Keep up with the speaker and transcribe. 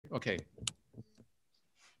Okay.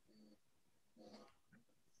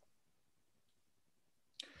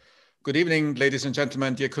 Good evening, ladies and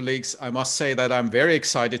gentlemen, dear colleagues. I must say that I'm very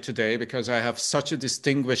excited today because I have such a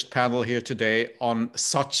distinguished panel here today on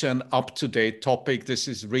such an up-to-date topic. This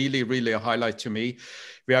is really, really a highlight to me.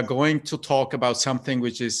 We are going to talk about something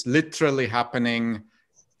which is literally happening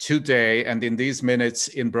today and in these minutes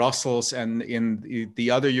in Brussels and in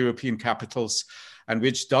the other European capitals, and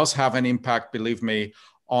which does have an impact, believe me,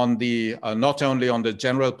 on the not only on the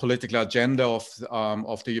general political agenda of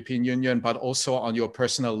the European Union, but also on your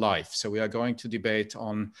personal life. So we are going to debate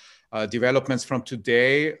on developments from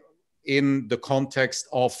today in the context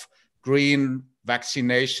of green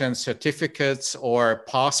vaccination certificates or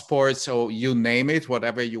passports, or you name it,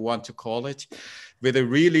 whatever you want to call it, with a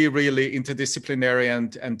really, really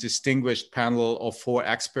interdisciplinary and distinguished panel of 4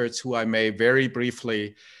 experts who I may very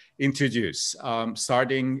briefly introduce,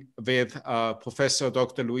 starting with Professor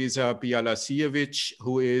Dr. Luisa Bialasiewicz,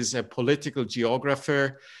 who is a political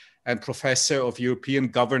geographer and professor of European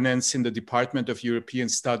governance in the Department of European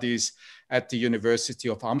Studies at the University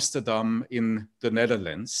of Amsterdam in the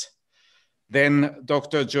Netherlands. Then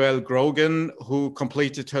Dr. Joelle Grogan, who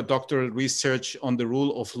completed her doctoral research on the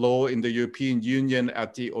rule of law in the European Union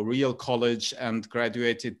at the Oriel College and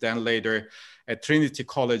graduated then later at Trinity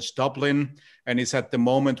College Dublin, and is at the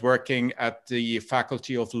moment working at the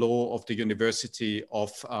Faculty of Law of the University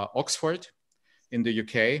of Oxford in the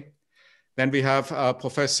UK. Then we have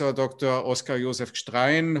Professor Dr. Oskar Josef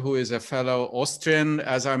Gstrein, who is a fellow Austrian,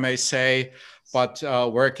 as I may say, but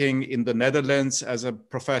working in the Netherlands as a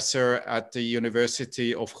professor at the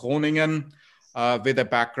University of Groningen, with a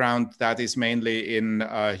background that is mainly in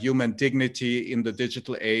human dignity in the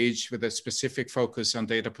digital age, with a specific focus on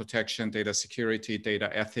data protection, data security,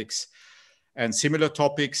 data ethics, and similar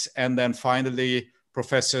topics. And then finally,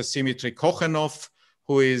 Professor Simitri Kochenov,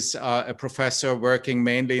 who is a professor working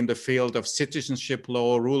mainly in the field of citizenship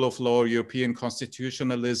law, rule of law, European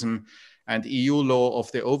constitutionalism, and EU law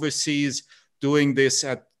of the overseas, doing this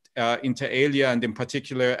at inter alia and in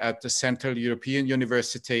particular at the Central European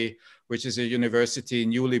University, which is a university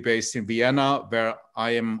newly based in Vienna, where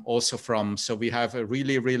I am also from. So we have a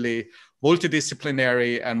really, really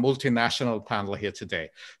multidisciplinary and multinational panel here today.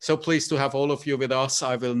 So pleased to have all of you with us.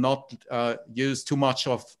 I will not use too much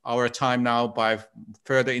of our time now by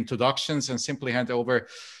further introductions and simply hand over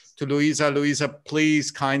to Luisa. Luisa,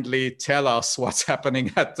 please kindly tell us what's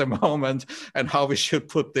happening at the moment and how we should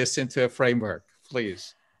put this into a framework,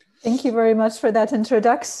 please. Thank you very much for that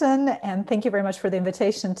introduction, and thank you very much for the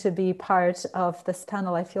invitation to be part of this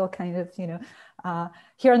panel. I feel kind of,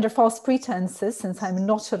 here under false pretenses, since I'm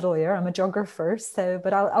not a lawyer, I'm a geographer.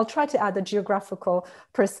 But I'll try to add a geographical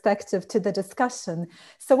perspective to the discussion.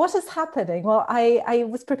 So what is happening? Well, I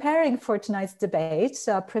was preparing for tonight's debate,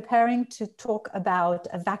 preparing to talk about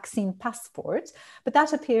a vaccine passport, but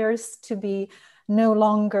that appears to be no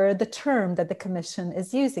longer the term that the Commission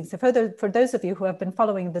is using. So for those of you who have been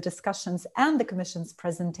following the discussions and the Commission's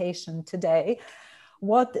presentation today,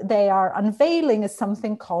 what they are unveiling is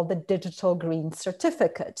something called the Digital Green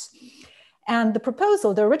Certificate. And the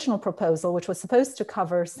proposal, the original proposal, which was supposed to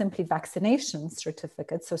cover simply vaccination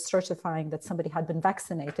certificates, so certifying that somebody had been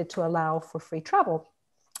vaccinated to allow for free travel,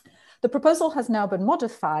 the proposal has now been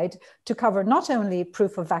modified to cover not only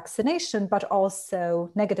proof of vaccination, but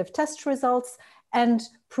also negative test results and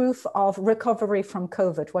proof of recovery from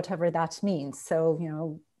COVID, whatever that means. So,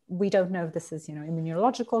 we don't know if this is,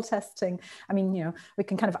 immunological testing. I mean, we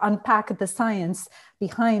can kind of unpack the science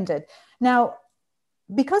behind it. Now,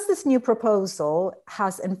 because this new proposal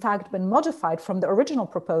has in fact been modified from the original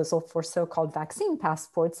proposal for so-called vaccine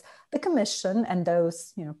passports, the Commission and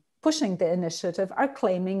those, pushing the initiative are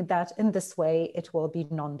claiming that in this way it will be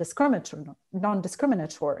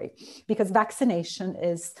non-discriminatory because vaccination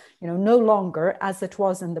is no longer, as it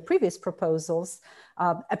was in the previous proposals,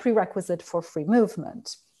 a prerequisite for free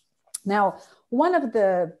movement. Now, one of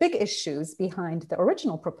the big issues behind the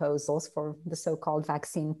original proposals for the so-called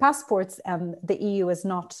vaccine passports, and the EU is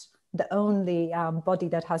not the only body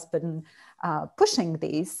that has been pushing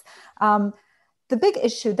these, the big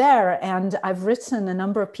issue there, and I've written a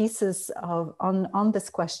number of pieces on this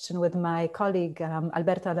question with my colleague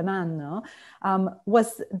Alberto Alemanno,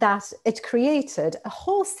 was that it created a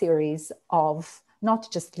whole series of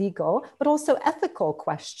not just legal, but also ethical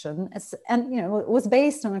questions, and it was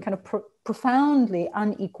based on a kind of profoundly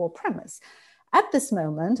unequal premise. At this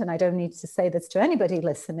moment, and I don't need to say this to anybody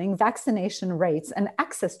listening, vaccination rates and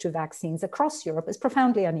access to vaccines across Europe is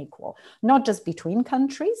profoundly unequal, not just between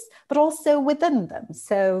countries, but also within them.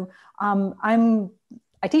 So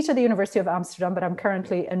I teach at the University of Amsterdam, but I'm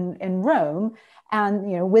currently in Rome.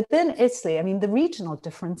 And within Italy, I mean, the regional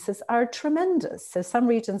differences are tremendous. So some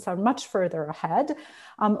regions are much further ahead.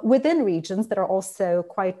 Within regions, there are also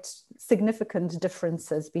quite significant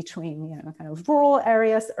differences between kind of rural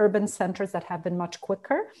areas, urban centers that have been much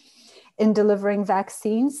quicker in delivering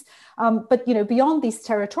vaccines. But beyond these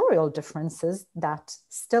territorial differences that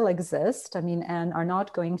still exist, I mean, and are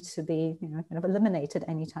not going to be kind of eliminated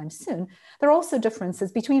anytime soon, there are also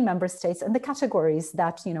differences between member states and the categories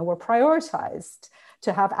that were prioritized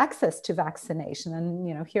to have access to vaccination.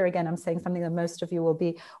 And here again, I'm saying something that most of you will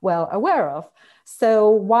be well aware of. So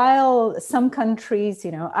while some countries,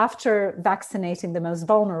 after vaccinating the most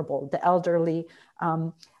vulnerable, the elderly,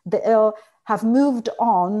 the ill, have moved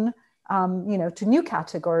on to new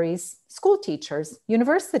categories, school teachers,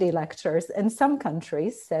 university lecturers in some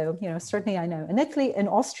countries. So, certainly I know in Italy, in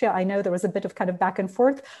Austria, I know there was a bit of kind of back and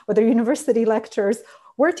forth whether university lecturers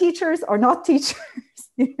were teachers or not teachers,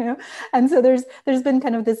 And so there's been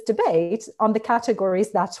kind of this debate on the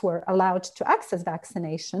categories that were allowed to access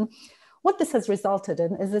vaccination. What this has resulted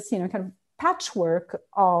in is this, kind of patchwork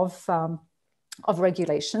of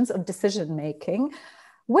regulations, of decision-making,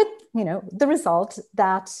 with the result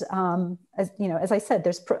that, as I said,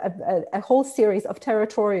 there's a whole series of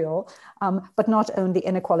territorial, but not only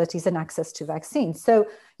inequalities in access to vaccines. So,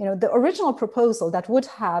 the original proposal that would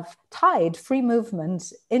have tied free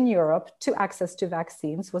movement in Europe to access to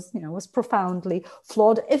vaccines was profoundly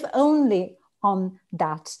flawed, if only on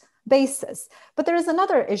that basis. But there is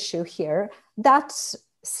another issue here that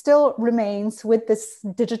still remains with this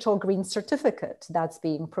digital green certificate that's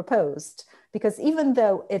being proposed. Because even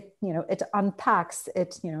though it unpacks,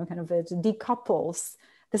 it decouples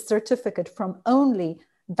the certificate from only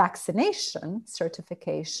vaccination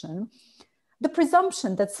certification, the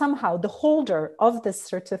presumption that somehow the holder of this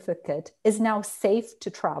certificate is now safe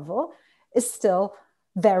to travel is still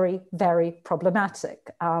very, very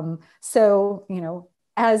problematic. So,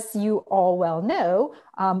 as you all well know,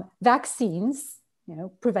 vaccines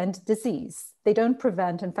prevent disease. They don't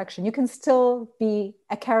prevent infection. You can still be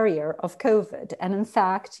a carrier of COVID. And in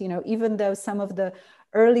fact, even though some of the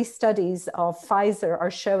early studies of Pfizer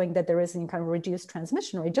are showing that there is any kind of reduced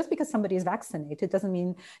transmission rate, just because somebody is vaccinated doesn't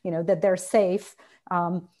mean, that they're safe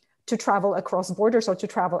to travel across borders or to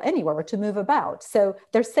travel anywhere or to move about. So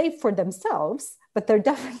they're safe for themselves, but they're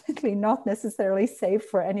definitely not necessarily safe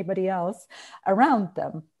for anybody else around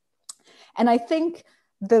them. And I think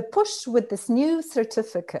the push with this new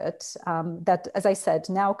certificate that, as I said,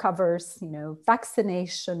 now covers,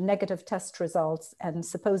 vaccination, negative test results, and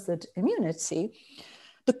supposed immunity,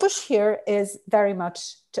 the push here is very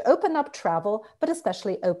much to open up travel, but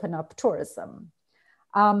especially open up tourism.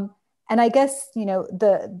 And I guess,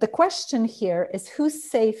 the question here is whose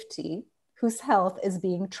safety, whose health is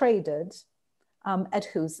being traded at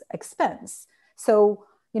whose expense? So,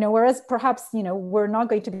 whereas perhaps, we're not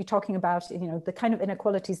going to be talking about, the kind of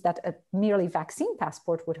inequalities that a merely vaccine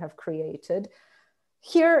passport would have created.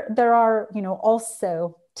 Here, there are,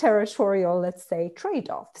 also territorial, let's say,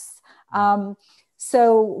 trade-offs.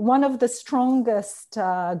 So one of the strongest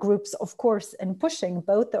groups, of course, in pushing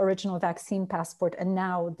both the original vaccine passport and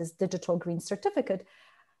now this digital green certificate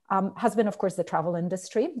has been, of course, the travel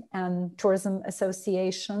industry and tourism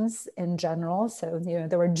associations in general. So,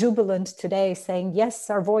 they were jubilant today saying,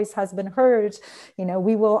 yes, our voice has been heard.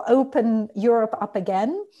 We will open Europe up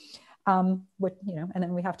again. And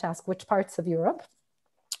then we have to ask which parts of Europe.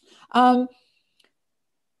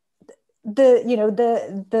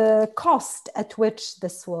 The cost at which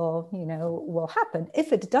this will happen,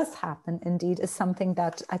 if it does happen, indeed, is something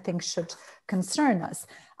that I think should concern us.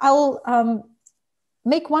 I'll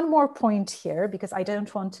make one more point here because I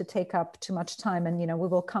don't want to take up too much time, and we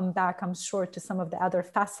will come back, I'm sure, to some of the other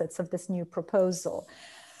facets of this new proposal.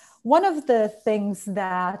 One of the things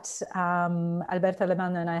that Alberto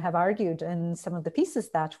Alemanno and I have argued in some of the pieces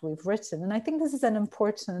that we've written, and I think this is an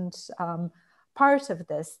important part of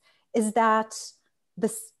this, is that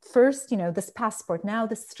this first, this passport, now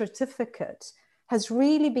this certificate, has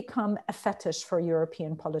really become a fetish for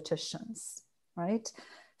European politicians, right?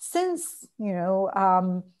 Since,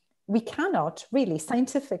 we cannot really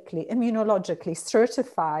scientifically, immunologically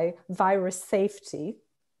certify virus safety,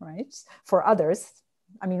 right, for others.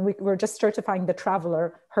 I mean, we're just certifying the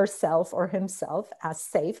traveler herself or himself as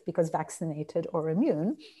safe because vaccinated or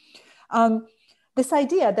immune. This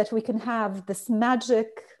idea that we can have this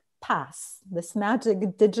magic pass, this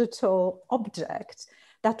magic digital object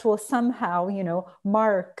that will somehow,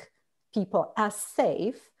 mark people as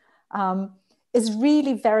safe, is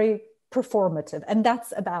really very performative. And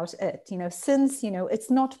that's about it. Since, it's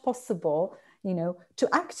not possible, to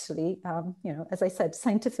actually, as I said,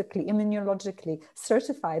 scientifically, immunologically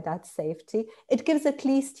certify that safety, it gives at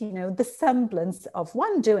least, the semblance of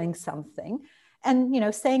one doing something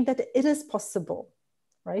and, saying that it is possible,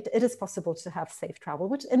 right? It is possible to have safe travel,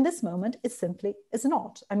 which in this moment is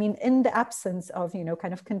not. I mean, in the absence of,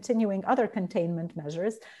 kind of continuing other containment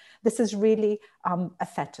measures, this is really a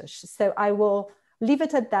fetish. So I will leave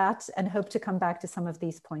it at that and hope to come back to some of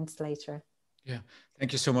these points later. Yeah,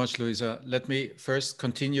 thank you so much, Luisa. Let me first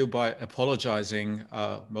continue by apologizing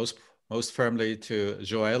most firmly to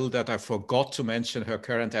Joelle that I forgot to mention her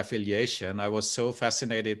current affiliation. I was so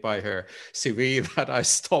fascinated by her CV that I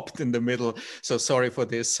stopped in the middle. So sorry for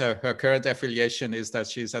this. Her current affiliation is that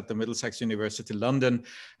she's at the Middlesex University London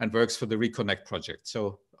and works for the Reconnect project.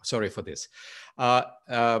 So sorry for this.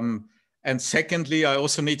 And secondly, I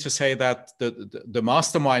also need to say that the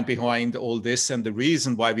mastermind behind all this and the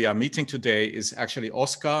reason why we are meeting today is actually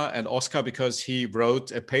Oskar. And Oskar, because he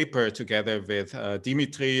wrote a paper together with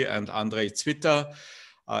Dimitri and Andrei Zwitter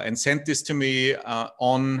and sent this to me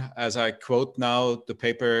on, as I quote now, the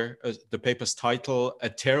paper's title, "A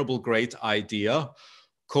Terrible Great Idea,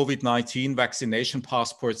 COVID-19 Vaccination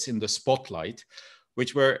Passports in the Spotlight,"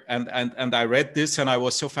 which were, and I read this and I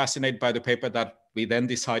was so fascinated by the paper that we then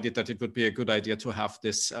decided that it would be a good idea to have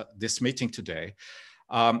this meeting today.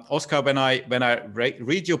 Oskar, when I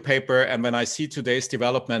read your paper and when I see today's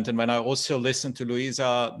development, and when I also listen to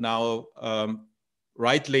Luisa now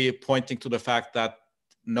rightly pointing to the fact that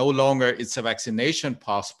no longer it's a vaccination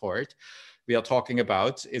passport we are talking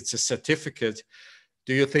about, it's a certificate.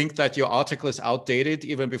 Do you think that your article is outdated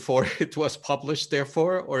even before it was published,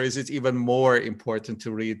 therefore, or is it even more important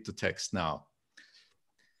to read the text now?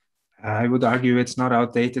 I would argue it's not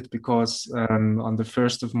outdated because on the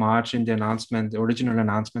 1st of March in the announcement, the original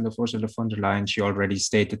announcement of Ursula von der Leyen, she already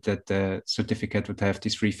stated that the certificate would have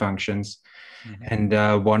these 3 functions. Mm-hmm.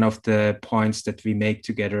 And one of the points that we make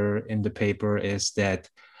together in the paper is that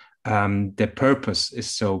the purpose is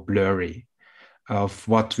so blurry of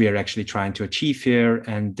what we are actually trying to achieve here.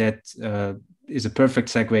 And that is a perfect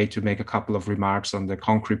segue to make a couple of remarks on the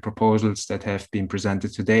concrete proposals that have been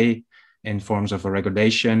presented today in forms of a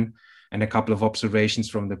regulation, and a couple of observations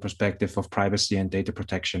from the perspective of privacy and data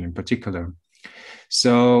protection in particular.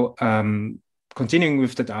 So continuing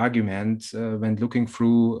with that argument, when looking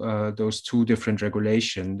through those 2 different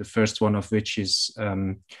regulations, the first one of which is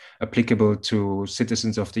applicable to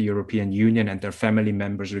citizens of the European Union and their family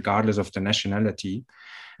members, regardless of their nationality.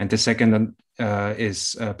 And the second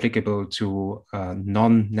is applicable to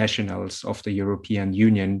non-nationals of the European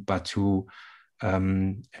Union, but who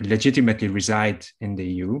legitimately reside in the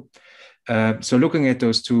EU. So looking at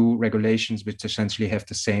those 2 regulations, which essentially have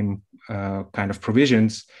the same kind of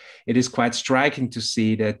provisions, it is quite striking to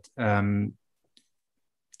see that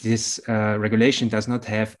this regulation does not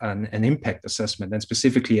have an impact assessment, and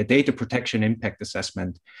specifically a data protection impact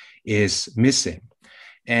assessment is missing.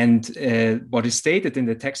 And what is stated in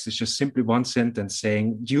the text is just simply one sentence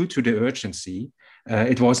saying, due to the urgency,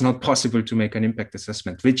 it was not possible to make an impact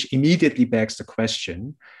assessment, which immediately begs the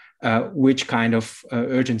question, which kind of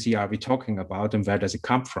urgency are we talking about and where does it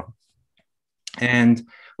come from? And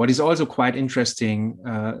what is also quite interesting,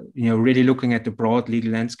 really looking at the broad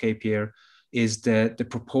legal landscape here, is the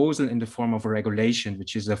proposal in the form of a regulation,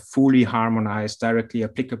 which is a fully harmonized, directly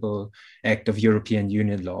applicable act of European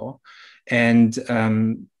Union law. And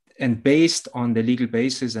based on the legal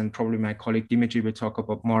basis, and probably my colleague Dimitri will talk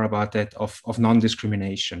more about that, of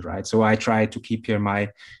non-discrimination, right? So I try to keep here my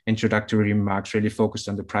introductory remarks really focused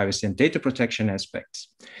on the privacy and data protection aspects.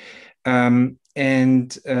 When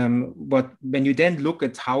you then look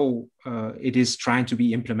at how it is trying to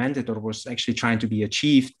be implemented or was actually trying to be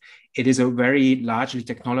achieved, it is a very largely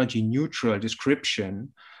technology neutral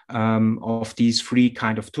description of these 3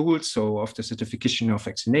 kind of tools. So of the certification of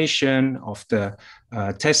vaccination, of the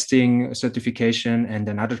testing certification, and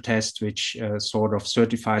another test which sort of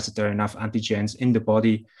certifies that there are enough antigens in the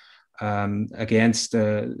body against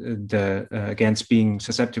being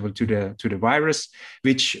susceptible to the virus,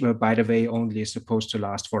 which, by the way, only is supposed to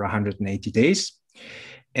last for 180 days.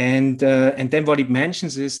 And then what it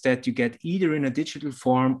mentions is that you get either in a digital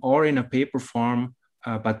form or in a paper form,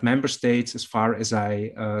 but member states, as far as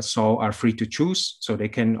I saw, are free to choose. So they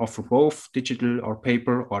can offer both digital or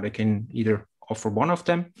paper, or they can either offer one of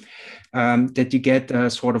them, that you get a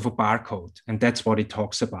sort of a barcode. And that's what it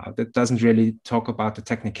talks about. It doesn't really talk about the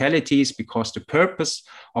technicalities, because the purpose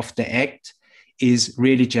of the act is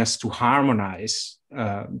really just to harmonize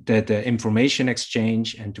the information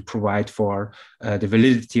exchange and to provide for the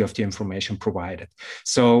validity of the information provided.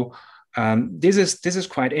 So This is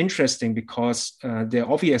quite interesting because the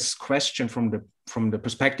obvious question from the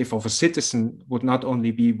perspective of a citizen would not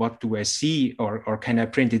only be what do I see or can I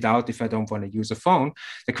print it out if I don't want to use a phone.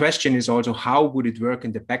 The question is also how would it work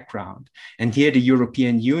in the background? And here the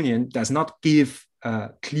European Union does not give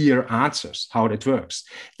clear answers how that works.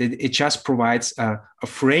 It just provides a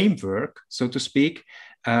framework, so to speak,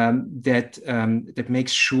 that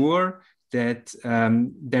makes sure that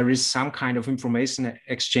there is some kind of information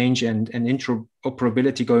exchange and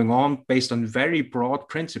interoperability going on based on very broad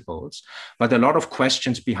principles, but a lot of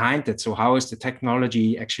questions behind it. So how is the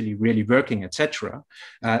technology actually really working, etc.,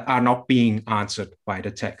 are not being answered by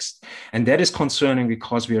the text. And that is concerning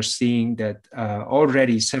because we are seeing that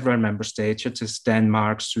already several member states, such as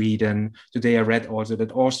Denmark, Sweden, today I read also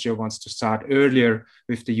that Austria wants to start earlier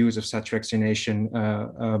with the use of such vaccination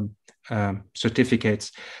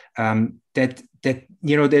certificates, that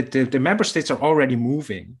the member states are already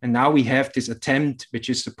moving, and now we have this attempt, which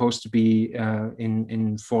is supposed to be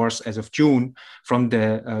in force as of June from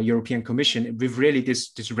the European Commission, with really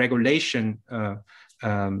this regulation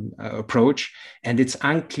approach, and it's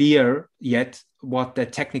unclear yet what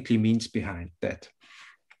that technically means behind that.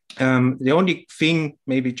 The only thing,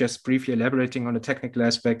 maybe just briefly elaborating on the technical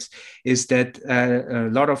aspects, is that a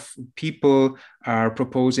lot of people are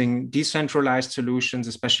proposing decentralized solutions,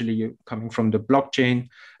 especially coming from the blockchain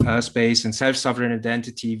space and self-sovereign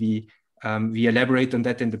identity. We elaborate on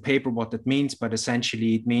that in the paper, what that means, but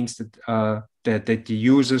essentially it means that that the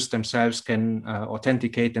users themselves can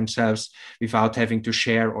authenticate themselves without having to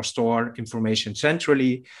share or store information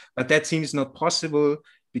centrally. But that seems not possible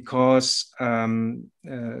because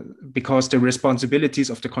the responsibilities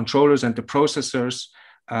of the controllers and the processors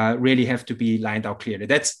really have to be lined out clearly.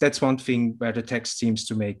 That's one thing where the text seems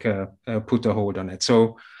to make put a hold on it.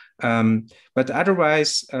 So, but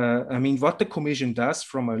otherwise, I mean, what the Commission does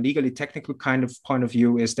from a legally technical kind of point of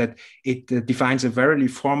view is that it defines a very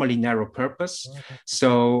formally narrow purpose. Okay.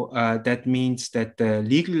 So that means that the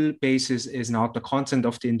legal basis is not the consent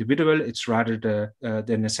of the individual; it's rather the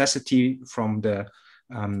necessity from the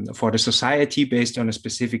for the society based on a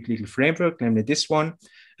specific legal framework, namely this one.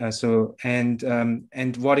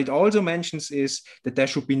 And what it also mentions is that there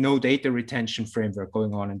should be no data retention framework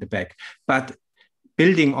going on in the back. But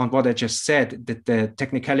building on what I just said, that the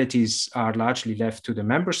technicalities are largely left to the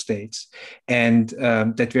member states, and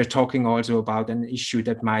that we're talking also about an issue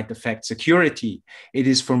that might affect security, it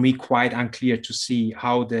is for me quite unclear to see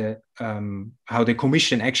how the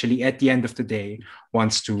Commission actually, at the end of the day,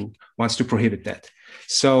 wants to prohibit that.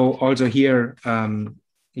 So also here, I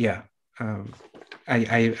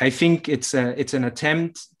think it's an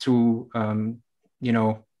attempt to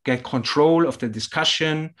get control of the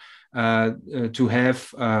discussion, to have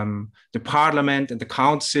the Parliament and the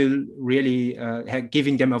Council really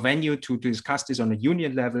giving them a venue to discuss this on a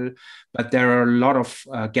union level, but there are a lot of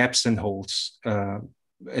gaps and holes,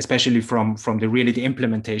 especially from the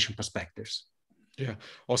implementation perspectives. Yeah,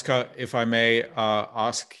 Oscar, if I may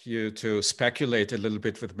ask you to speculate a little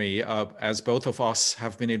bit with me, as both of us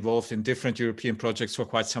have been involved in different European projects for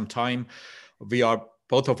quite some time, we are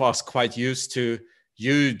both of us quite used to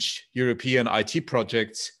huge European IT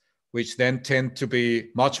projects, which then tend to be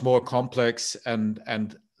much more complex and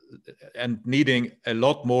needing a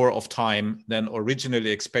lot more of time than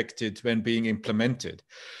originally expected when being implemented.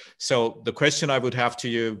 So the question I would have to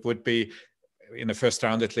you would be, in the first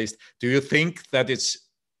round at least, do you think that it's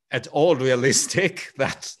at all realistic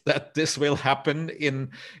that this will happen in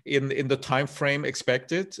the time frame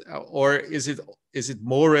expected, or is it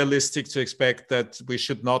more realistic to expect that we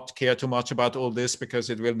should not care too much about all this because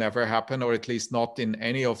it will never happen, or at least not in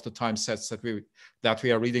any of the time sets that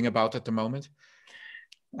we are reading about at the moment?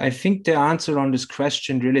 I think the answer on this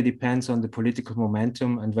question really depends on the political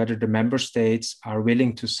momentum and whether the member states are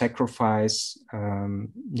willing to sacrifice,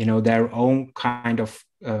 their own kind of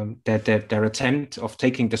their attempt of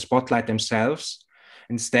taking the spotlight themselves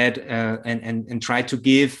instead, and try to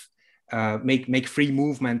make free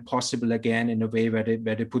movement possible again in a way where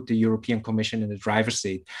they put the European Commission in the driver's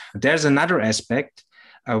seat. There's another aspect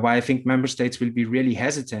why I think member states will be really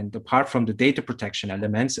hesitant, apart from the data protection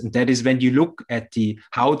elements, and that is when you look at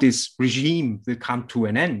how this regime will come to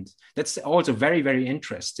an end. That's also very, very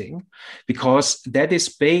interesting, because that is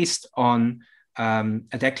based on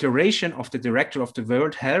a declaration of the director of the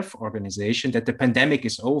World Health Organization that the pandemic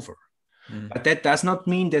is over. But that does not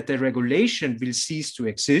mean that the regulation will cease to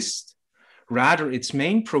exist. Rather, its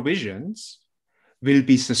main provisions will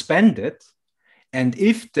be suspended. And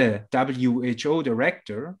if the WHO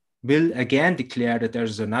director will again declare that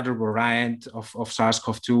there's another variant of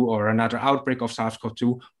SARS-CoV-2 or another outbreak of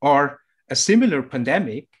SARS-CoV-2 or a similar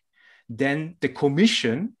pandemic, then the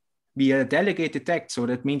Commission, via a delegated act, so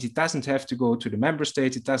that means it doesn't have to go to the member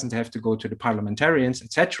states, it doesn't have to go to the parliamentarians,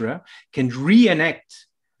 etc., can reenact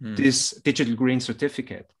this digital green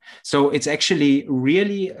certificate. So it's actually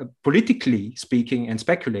really, politically speaking and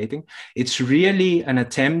speculating, it's really an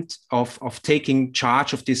attempt of taking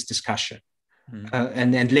charge of this discussion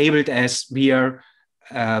and labeled as we are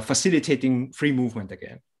facilitating free movement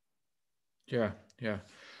again. Yeah, yeah.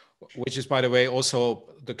 Which is, by the way, also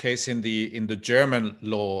the case in the German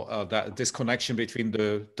law, that this connection between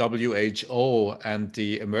the WHO and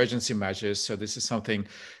the emergency measures. So this is something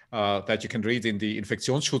that you can read in the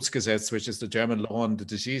Infektionsschutzgesetz, which is the German law on the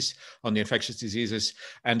disease, on the infectious diseases.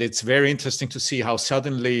 And it's very interesting to see how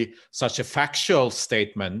suddenly such a factual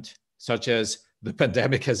statement, such as the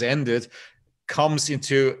pandemic has ended, comes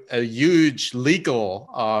into a huge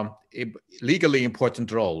legally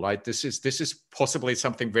important role, right? This is possibly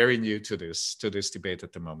something very new to this debate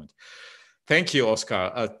at the moment. Thank you,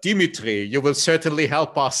 Oskar. Dimitri, you will certainly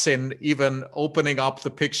help us in even opening up the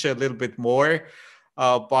picture a little bit more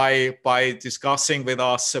by discussing with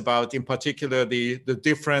us about, in particular, the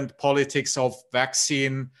different politics of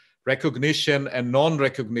vaccine recognition and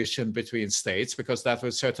non-recognition between states, because that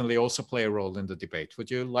will certainly also play a role in the debate.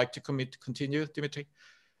 Would you like to continue, Dimitri?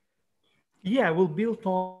 Yeah, we'll build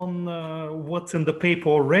on what's in the paper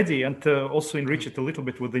already and also enrich it a little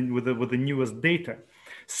bit with the newest data.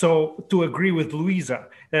 So to agree with Luisa,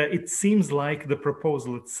 it seems like the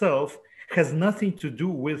proposal itself has nothing to do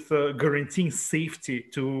with guaranteeing safety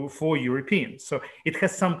for Europeans. So it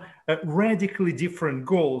has some radically different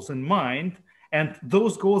goals in mind, and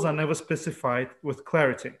those goals are never specified with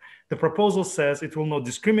clarity. The proposal says it will not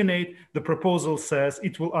discriminate. The proposal says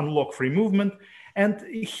it will unlock free movement. And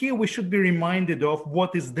here we should be reminded of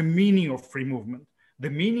what is the meaning of free movement. The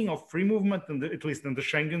meaning of free movement, at least in the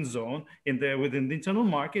Schengen zone, within the internal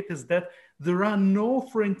market, is that there are no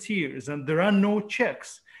frontiers and there are no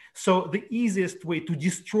checks. So the easiest way to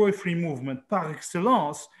destroy free movement par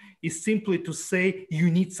excellence is simply to say you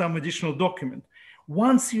need some additional document.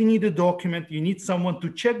 Once you need a document, you need someone to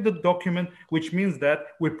check the document, which means that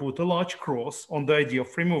we put a large cross on the idea of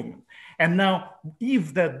free movement. And now,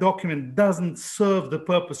 if that document doesn't serve the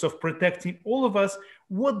purpose of protecting all of us,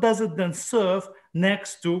 what does it then serve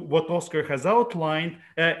next to what Oskar has outlined,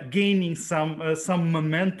 gaining some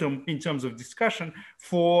momentum in terms of discussion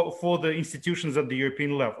for the institutions at the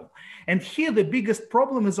European level? And here, the biggest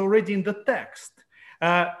problem is already in the text.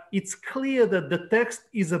 It's clear that the text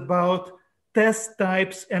is about test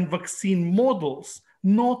types and vaccine models,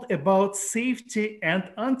 not about safety and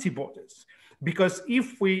antibodies. Because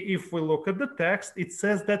if we look at the text, it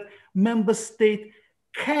says that member state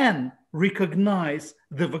can recognize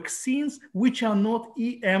the vaccines which are not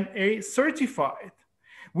EMA certified,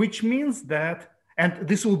 which means that, and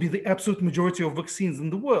this will be the absolute majority of vaccines in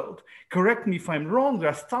the world. Correct me if I'm wrong, there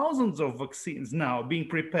are thousands of vaccines now being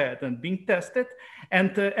prepared and being tested.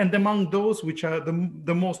 And among those which are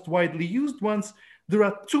the most widely used ones, there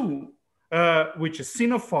are two, which is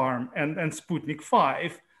Sinopharm and Sputnik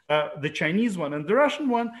 5, the Chinese one and the Russian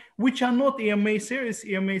one, which are not EMA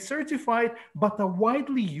certified, but are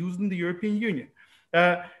widely used in the European Union.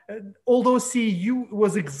 Although CEU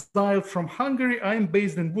was exiled from Hungary, I am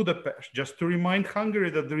based in Budapest, just to remind Hungary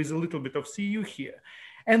that there is a little bit of CEU here.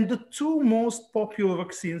 And the two most popular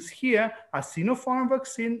vaccines here are Sinopharm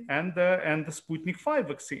vaccine and the Sputnik 5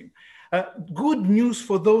 vaccine. Good news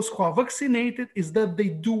for those who are vaccinated is that they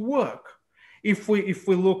do work. If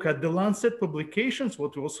we look at the Lancet publications,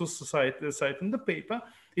 what we also cite in the paper,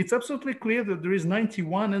 it's absolutely clear that there is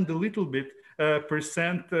 91 and a little bit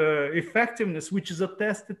percent effectiveness, which is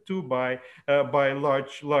attested to by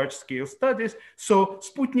large scale studies. So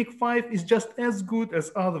Sputnik 5 is just as good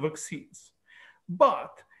as other vaccines,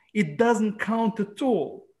 but it doesn't count at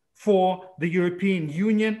all for the European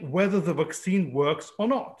Union whether the vaccine works or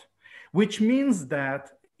not, which means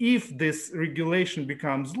that if this regulation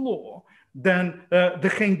becomes law, then the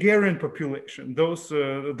Hungarian population,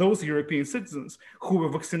 those European citizens who were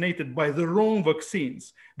vaccinated by the wrong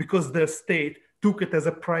vaccines because their state took it as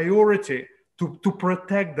a priority to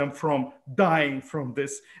protect them from dying from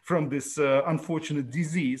this unfortunate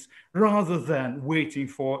disease, rather than waiting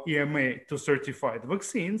for EMA to certify the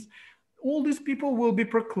vaccines, all these people will be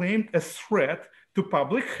proclaimed a threat to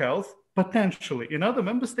public health, potentially in other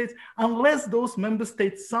member states, unless those member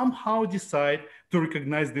states somehow decide to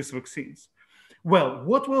recognize these vaccines. Well,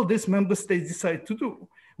 what will these member states decide to do?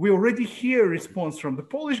 We already hear a response from the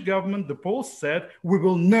Polish government. The Poles said, we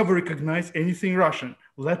will never recognize anything Russian,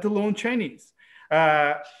 let alone Chinese.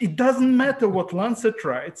 It doesn't matter what Lancet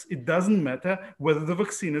writes. It doesn't matter whether the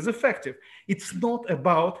vaccine is effective. It's not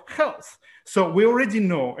about health. So we already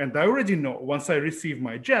know, and I already know, once I receive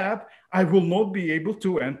my jab, I will not be able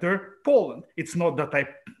to enter Poland. It's not that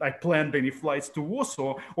I planned any flights to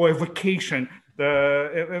Warsaw or a vacation in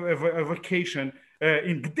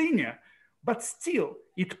Gdynia. But still,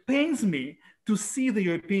 it pains me to see the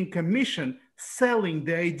European Commission selling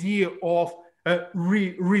the idea of a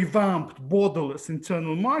revamped borderless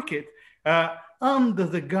internal market under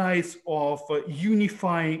the guise of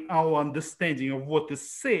unifying our understanding of what is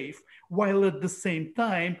safe, while at the same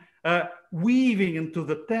time weaving into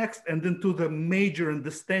the text and into the major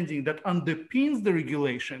understanding that underpins the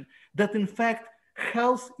regulation that in fact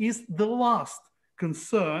health is the last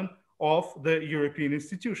concern of the European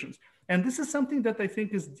institutions. And this is something that I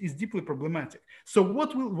think is deeply problematic. So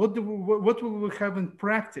what will we have in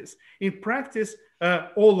practice? In practice,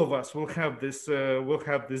 all of us will have this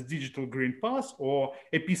digital green pass or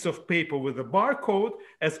a piece of paper with a barcode,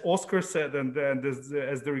 as Oscar said, and as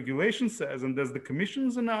the regulation says, and as the Commission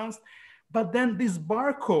has announced. But then this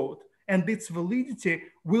barcode and its validity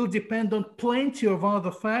will depend on plenty of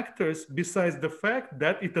other factors besides the fact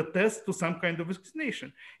that it attests to some kind of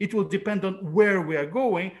vaccination. It will depend on where we are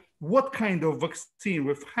going, what kind of vaccine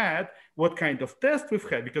we've had, what kind of test we've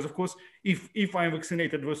had. Because of course, if I'm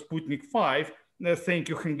vaccinated with Sputnik 5, thank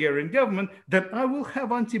you, Hungarian government, then I will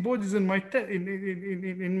have antibodies in my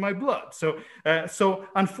in my blood. So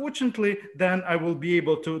unfortunately, then I will be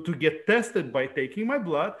able to get tested by taking my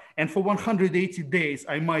blood. And for 180 days,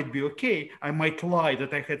 I might be okay. I might lie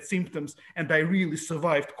that I had symptoms and I really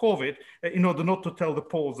survived COVID in order not to tell the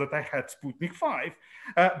Poles that I had Sputnik 5.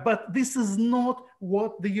 But this is not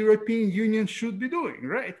what the European Union should be doing,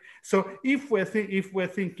 right? So if we're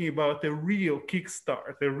thinking about a real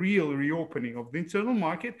kickstart, a real reopening of the internal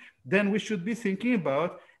market, then we should be thinking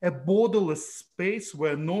about a borderless space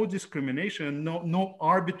where no discrimination, no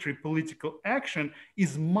arbitrary political action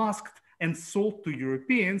is masked and sold to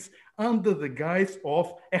Europeans under the guise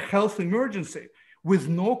of a health emergency, with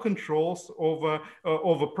no controls over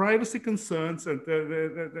privacy concerns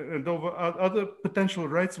and over other potential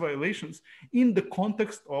rights violations in the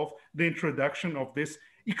context of the introduction of these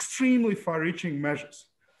extremely far-reaching measures.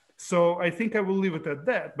 So I think I will leave it at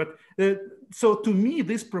that. But so to me,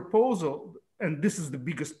 this proposal, and this is the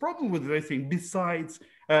biggest problem with it, I think, besides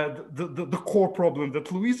the core problem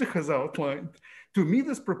that Luisa has outlined, to me,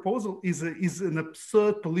 this proposal is an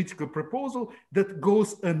absurd political proposal that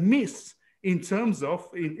goes amiss in terms of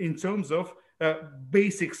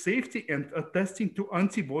basic safety and attesting to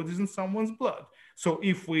antibodies in someone's blood. So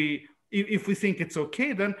if we think it's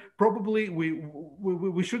okay, then probably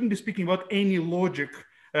we shouldn't be speaking about any logic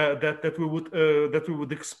that we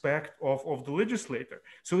would expect of the legislator.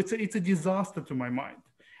 So it's a disaster to my mind,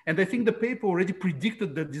 and I think the paper already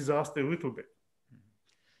predicted that disaster a little bit.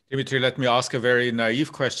 Dimitri, let me ask a very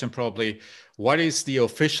naive question, probably. What is the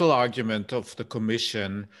official argument of the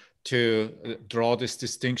Commission to draw this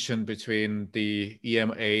distinction between the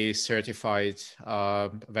EMA certified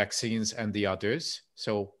vaccines and the others?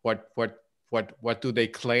 So what do they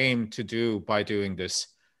claim to do by doing this?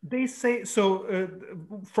 They say, so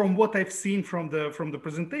from what I've seen from the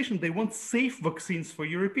presentation, they want safe vaccines for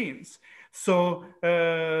Europeans. So,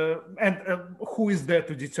 who is there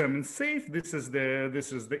to determine safe? This is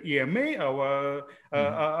the EMA,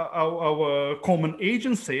 our common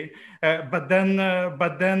agency. But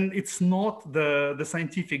then it's not the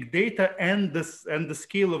scientific data and the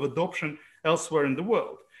scale of adoption elsewhere in the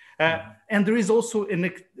world. And there is also an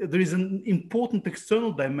important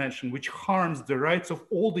external dimension which harms the rights of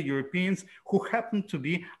all the Europeans who happen to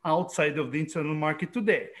be outside of the internal market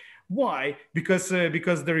today. Why? Because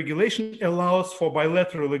the regulation allows for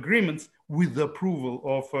bilateral agreements with the approval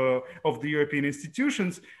of the European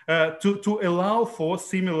institutions to allow for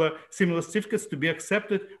similar certificates to be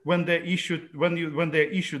accepted when they're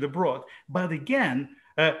issued abroad. But again,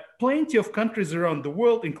 plenty of countries around the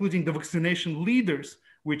world, including the vaccination leaders,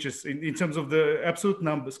 which is in terms of the absolute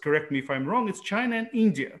numbers, correct me if I'm wrong, it's China and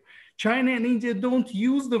India. China and India don't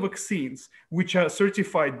use the vaccines which are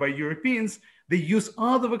certified by Europeans. They use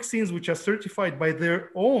other vaccines which are certified by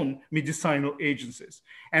their own medicinal agencies.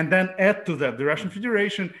 And then add to that the Russian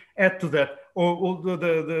Federation, add to that all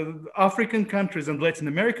the African countries and Latin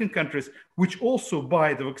American countries, which also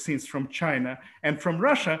buy the vaccines from China and from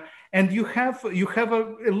Russia. And you have a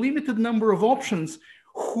limited number of options.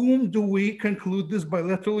 Whom do we conclude these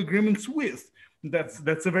bilateral agreements with?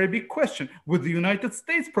 That's a very big question. With the United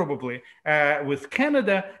States, probably, with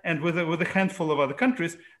Canada, and with a handful of other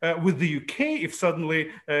countries, with the UK, if suddenly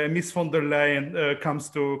Ms. von der Leyen comes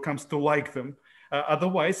to like them.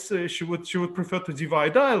 Otherwise, she would prefer to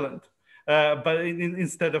divide Ireland. But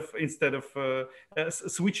instead of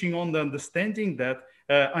switching on the understanding that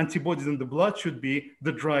antibodies in the blood should be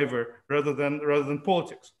the driver rather than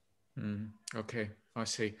politics. Okay, I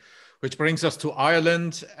see. Which brings us to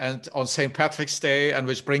Ireland and on St. Patrick's Day, and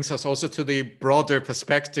which brings us also to the broader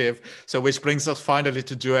perspective. So which brings us finally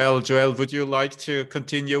to Joelle. Joelle, would you like to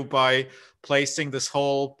continue by placing this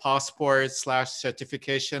whole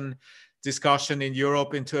passport/certification discussion in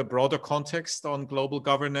Europe into a broader context on global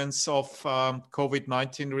governance of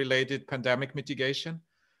COVID-19 related pandemic mitigation?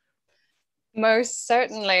 Most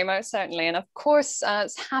certainly, most certainly. And of course,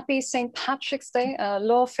 happy St. Patrick's Day,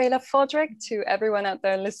 Leo Féile Fodric, to everyone out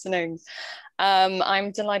there listening.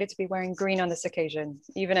 I'm delighted to be wearing green on this occasion,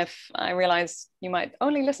 even if I realize you might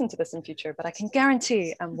only listen to this in future, but I can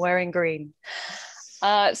guarantee I'm wearing green.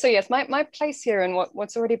 So yes, my place here in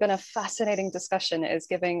what's already been a fascinating discussion is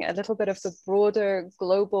giving a little bit of the broader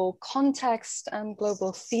global context and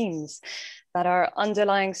global themes that are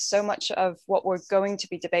underlying so much of what we're going to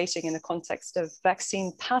be debating in the context of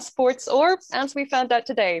vaccine passports, or as we found out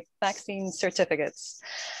today, vaccine certificates.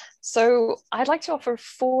 So I'd like to offer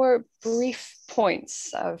 4 brief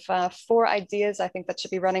points of 4 ideas I think that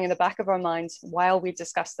should be running in the back of our minds while we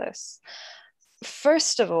discuss this.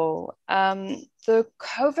 First of all, the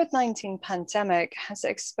COVID-19 pandemic has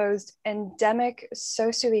exposed endemic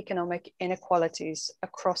socioeconomic inequalities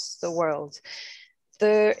across the world.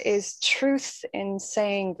 There is truth in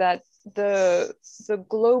saying that the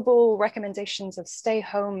global recommendations of stay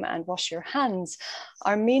home and wash your hands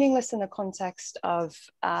are meaningless in the context of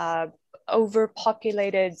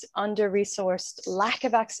overpopulated, under-resourced, lack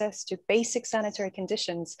of access to basic sanitary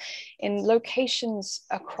conditions in locations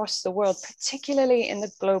across the world, particularly in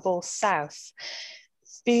the global south.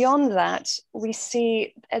 Beyond that, we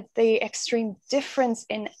see the extreme difference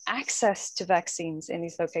in access to vaccines in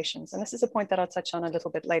these locations. And this is a point that I'll touch on a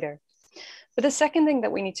little bit later. But the second thing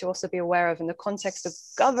that we need to also be aware of in the context of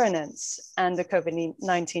governance and the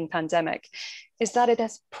COVID-19 pandemic is that it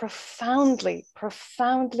has profoundly,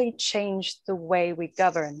 profoundly changed the way we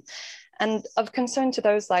govern. And of concern to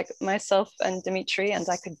those like myself and Dimitri, and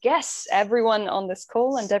I could guess everyone on this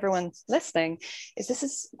call and everyone listening, is this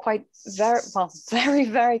is quite very,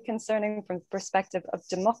 very concerning from the perspective of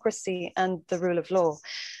democracy and the rule of law.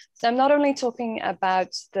 I'm not only talking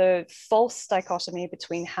about the false dichotomy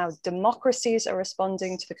between how democracies are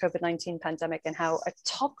responding to the COVID-19 pandemic and how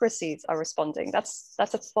autocracies are responding. That's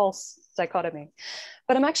a false dichotomy.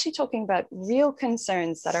 But I'm actually talking about real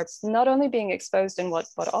concerns that are not only being exposed in what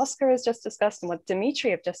Oscar has just discussed and what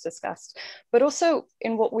Dimitri have just discussed, but also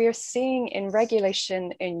in what we are seeing in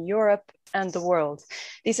regulation in Europe and the world.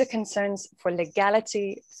 These are concerns for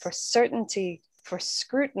legality, for certainty, for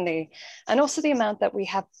scrutiny, and also the amount that we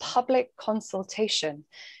have public consultation.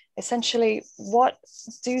 Essentially, what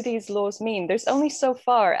do these laws mean? There's only so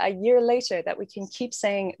far, a year later, that we can keep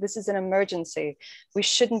saying this is an emergency. We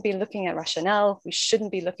shouldn't be looking at rationale. We shouldn't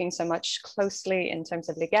be looking so much closely in terms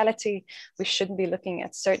of legality. We shouldn't be looking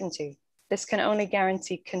at certainty. This can only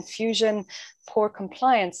guarantee confusion, poor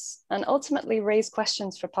compliance, and ultimately raise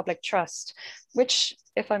questions for public trust, which,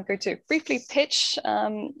 if I'm going to briefly pitch,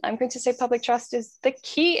 I'm going to say public trust is the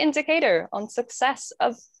key indicator on success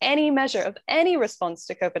of any measure, of any response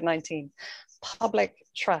to COVID-19, public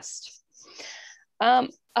trust.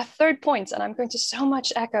 A third point, and I'm going to so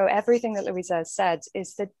much echo everything that Louisa has said,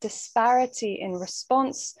 is the disparity in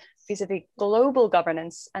response vis-a-vis global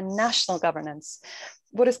governance and national governance.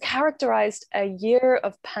 What has characterized a year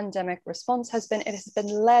of pandemic response has been, it has been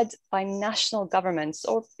led by national governments,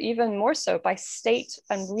 or even more so by state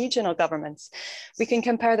and regional governments. We can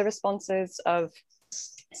compare the responses of,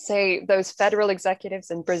 say, those federal executives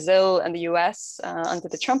in Brazil and the US under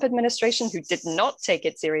the Trump administration who did not take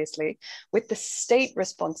it seriously, with the state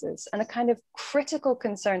responses and the kind of critical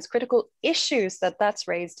concerns, critical issues that that's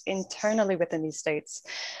raised internally within these states.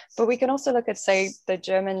 But we can also look at, say, the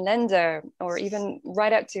German Länder, or even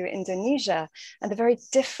right out to Indonesia, and the very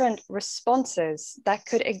different responses that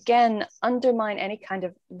could again undermine any kind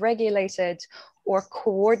of regulated or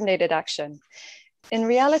coordinated action. In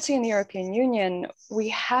reality, in the European Union, we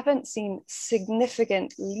haven't seen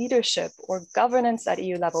significant leadership or governance at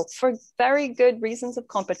EU level for very good reasons of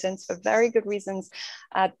competence, for very good reasons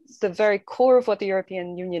at the very core of what the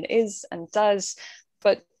European Union is and does.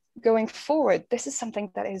 But going forward, this is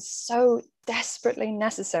something that is so desperately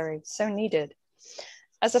necessary, so needed.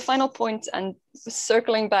 As a final point, and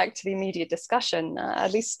circling back to the immediate discussion,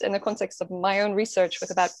 at least in the context of my own research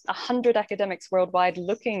with about 100 academics worldwide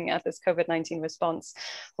looking at this COVID-19 response,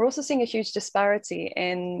 we're also seeing a huge disparity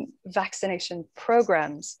in vaccination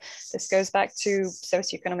programs. This goes back to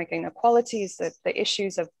socioeconomic inequalities, the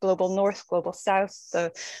issues of global north, global south,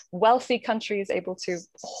 the wealthy countries able to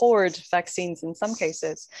hoard vaccines in some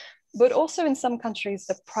cases. But also in some countries,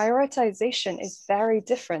 the prioritization is very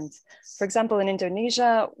different. For example, in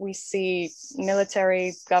Indonesia, we see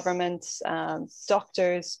military, government,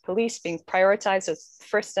 doctors, police being prioritized as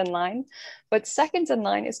first in line. But second in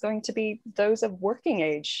line is going to be those of working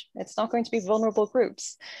age. It's not going to be vulnerable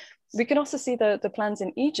groups. We can also see the plans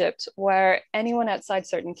in Egypt where anyone outside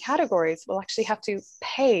certain categories will actually have to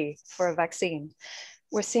pay for a vaccine.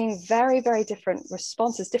 We're seeing very, very different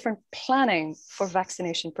responses, different planning for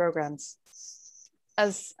vaccination programs.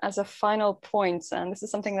 As a final point, and this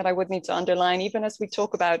is something that I would need to underline, even as we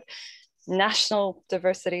talk about national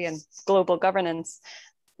diversity and global governance,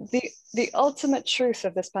 the ultimate truth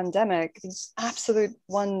of this pandemic, the absolute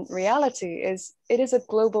one reality is it is a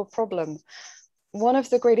global problem. One of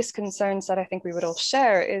the greatest concerns that I think we would all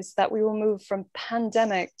share is that we will move from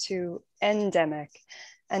pandemic to endemic.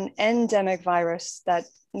 An endemic virus that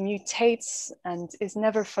mutates and is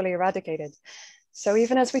never fully eradicated. So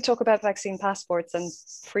even as we talk about vaccine passports and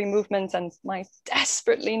free movement and my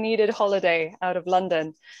desperately needed holiday out of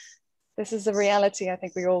London, this is a reality I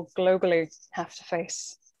think we all globally have to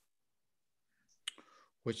face.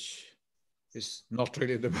 Which is not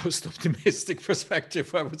really the most optimistic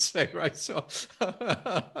perspective, I would say, right? So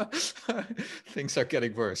things are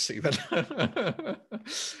getting worse even.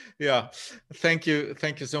 Yeah, thank you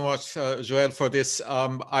so much, Joël, for this.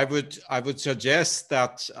 I would suggest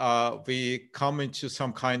that we come into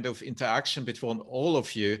some kind of interaction between all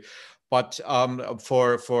of you. But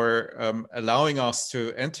for allowing us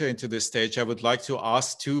to enter into this stage, I would like to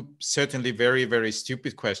ask two certainly very, very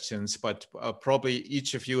stupid questions, but probably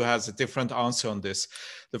each of you has a different answer on this.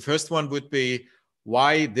 The first one would be,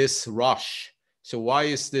 why this rush? So why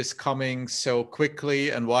is this coming so quickly,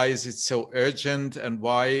 and why is it so urgent, and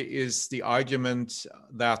why is the argument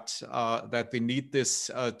that that we need this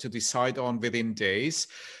to decide on within days?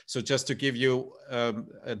 So just to give you a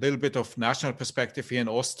little bit of national perspective here in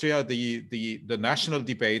Austria, the national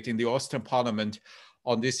debate in the Austrian parliament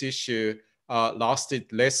on this issue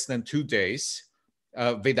lasted less than 2 days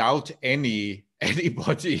without anybody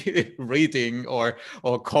reading or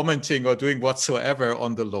commenting or doing whatsoever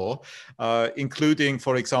on the law, including,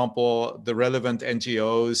 for example, the relevant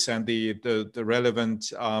NGOs and the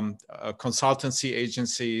relevant consultancy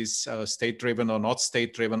agencies, state-driven or not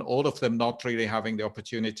state-driven, all of them not really having the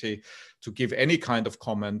opportunity to give any kind of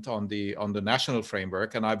comment on the national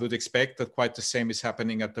framework. And I would expect that quite the same is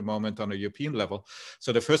happening at the moment on a European level.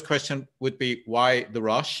 So the first question would be, why the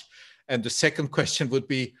rush? And the second question would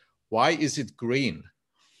be, why is it green?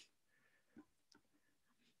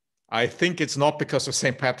 I think it's not because of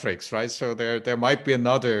St. Patrick's, right? So there might be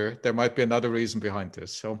another reason behind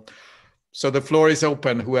this. So the floor is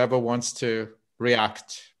open. Whoever wants to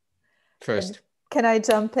react first. Can I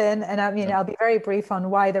jump in? And I mean, I'll be very brief on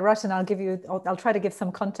why the rush, and I'll try to give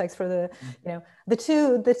some context for the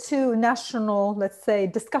two national, let's say,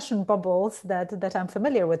 discussion bubbles that I'm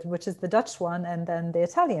familiar with, which is the Dutch one and then the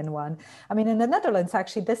Italian one. I mean, in the Netherlands,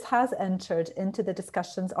 actually, this has entered into the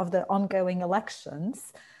discussions of the ongoing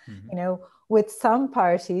elections. With some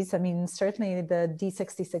parties, I mean, certainly the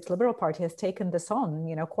D66 Liberal Party has taken this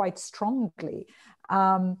on, quite strongly.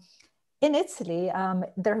 In Italy,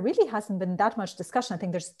 there really hasn't been that much discussion. I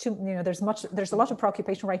think there's a lot of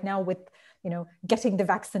preoccupation right now with, getting the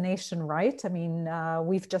vaccination right. I mean,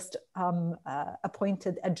 we've just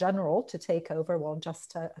appointed a general to take over,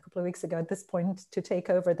 just a couple of weeks ago at this point, to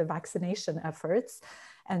take over the vaccination efforts.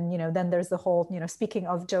 And, then there's the whole, speaking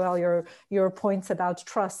of, Joël, your points about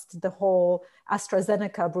trust, the whole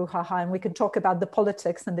AstraZeneca brouhaha, and we can talk about the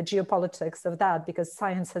politics and the geopolitics of that, because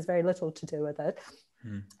science has very little to do with it.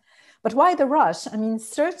 But why the rush? I mean,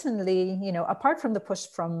 certainly, apart from the push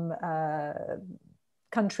from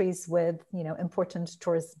countries with, important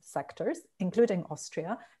tourism sectors, including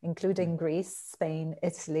Austria, including Greece, Spain,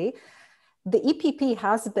 Italy, the EPP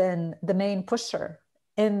has been the main pusher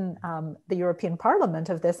in the European Parliament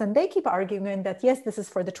of this. And they keep arguing that, yes, this is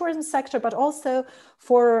for the tourism sector, but also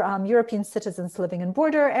for European citizens living in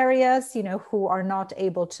border areas, who are not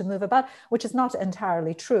able to move about, which is not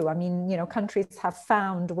entirely true. I mean, countries have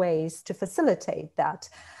found ways to facilitate that.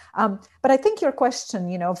 But I think your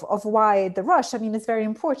question, of why the rush, I mean, is very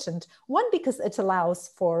important. One, because it allows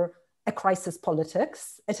for a crisis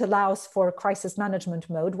politics. It allows for crisis management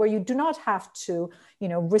mode where you do not have to,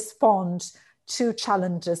 respond to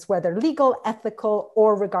challenges, whether legal, ethical,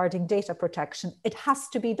 or regarding data protection. It has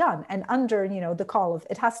to be done. And under, the call of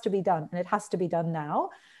it has to be done, and it has to be done now,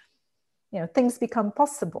 things become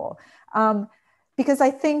possible. Because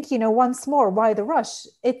I think, once more, why the rush?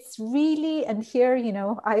 It's really, and here,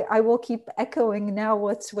 I will keep echoing now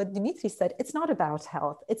what Dimitri said. It's not about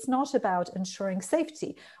health. It's not about ensuring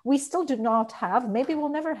safety. We still do not have, maybe we'll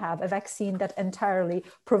never have, a vaccine that entirely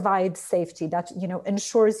provides safety, that,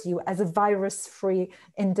 ensures you as a virus-free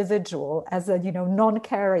individual, as a,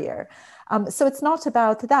 non-carrier. So it's not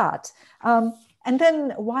about that. And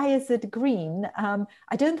then why is it green?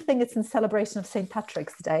 I don't think it's in celebration of St.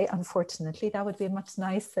 Patrick's Day, unfortunately. That would be a much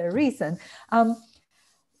nicer reason.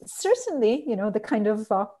 Certainly, the kind of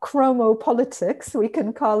chromopolitics, we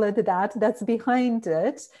can call it that, that's behind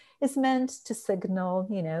it, is meant to signal,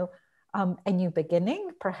 a new beginning,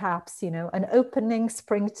 perhaps, an opening,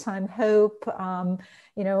 springtime hope,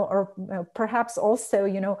 or perhaps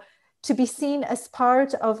also, to be seen as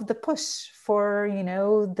part of the push for,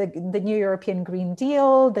 the new European Green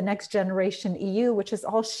Deal, the Next Generation EU, which is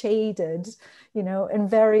all shaded, in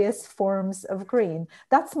various forms of green.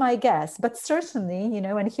 That's my guess. But certainly,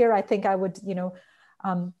 and here I think I would,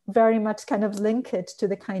 very much kind of link it to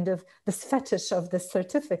the kind of this fetish of this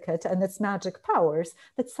certificate and its magic powers,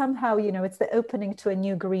 that somehow, it's the opening to a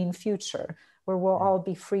new green future where we'll all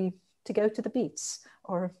be free to go to the beach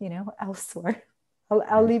or, elsewhere.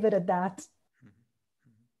 I'll leave it at that.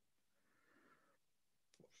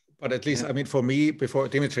 But at least, I mean, for me, before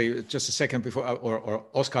Dimitri, just a second before, or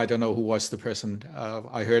Oscar, I don't know who was the person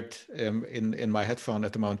I heard in my headphone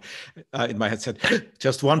at the moment, in my headset.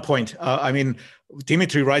 Just one point. I mean,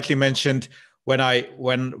 Dimitri rightly mentioned, when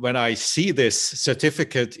I see this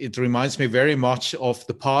certificate, it reminds me very much of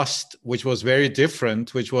the past, which was very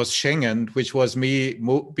different, which was Schengen, which was me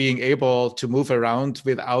being able to move around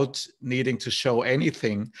without needing to show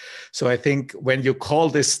anything. So I think when you call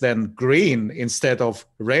this then green instead of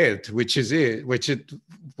red, which it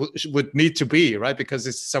would need to be, right? Because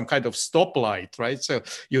it's some kind of stoplight, right? So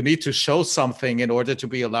you need to show something in order to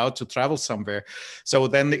be allowed to travel somewhere. So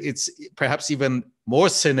then it's perhaps even more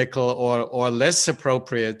cynical or less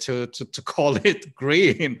appropriate to call it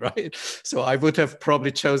green, right? So I would have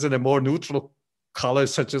probably chosen a more neutral color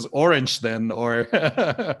such as orange then, or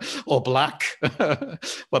or black,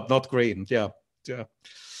 but not green. Yeah.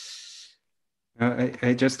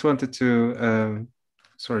 I just wanted to,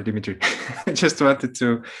 sorry, Dimitri, I just wanted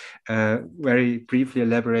to very briefly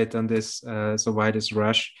elaborate on this. So why this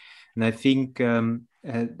rush? And I think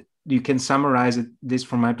you can summarize this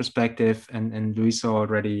from my perspective, and Luisa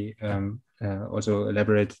already also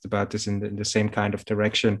elaborated about this in the same kind of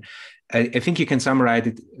direction. I think you can summarize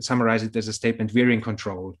it as a statement: we're in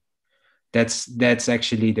control. That's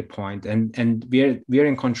actually the point, and we're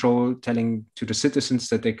in control, telling to the citizens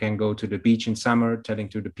that they can go to the beach in summer, telling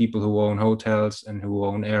to the people who own hotels and who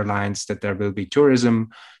own airlines that there will be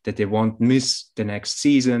tourism, that they won't miss the next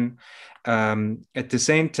season. At the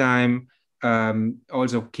same time,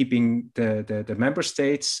 also keeping the member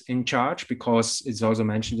states in charge, because it's also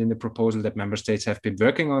mentioned in the proposal that member states have been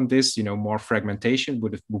working on this. More fragmentation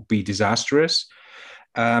would be disastrous.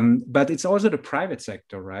 But it's also the private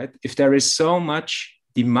sector, right? If there is so much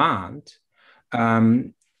demand,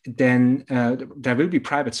 then there will be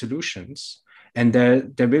private solutions. And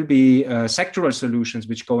there will be sectoral solutions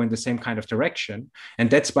which go in the same kind of direction. And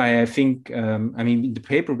that's why I think, in the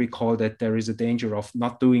paper we call that there is a danger of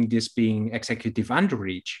not doing this being executive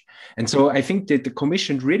underreach. And so I think that the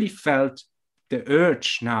Commission really felt the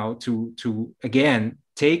urge now to again,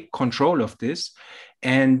 take control of this.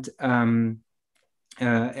 And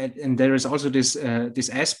there is also this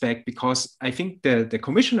aspect, because I think the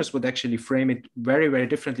commissioners would actually frame it very, very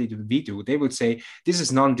differently than we do. They would say this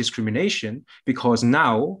is non-discrimination, because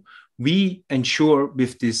now we ensure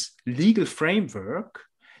with this legal framework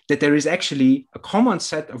that there is actually a common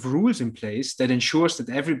set of rules in place that ensures that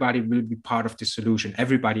everybody will be part of the solution.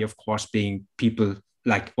 Everybody, of course, being people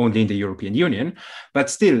like only in the European Union, but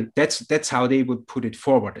still that's how they would put it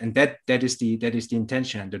forward. And that is the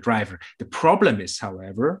intention and the driver. The problem is,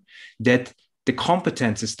 however, that the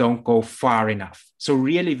competences don't go far enough. So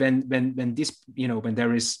really when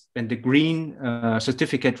the green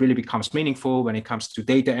certificate really becomes meaningful, when it comes to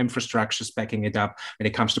data infrastructures backing it up, when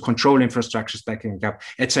it comes to control infrastructures backing it up,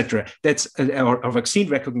 etc., that's or vaccine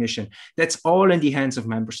recognition, that's all in the hands of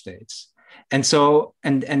member states. And so,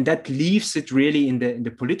 and that leaves it really in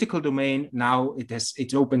the political domain. Now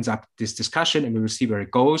it opens up this discussion, and we will see where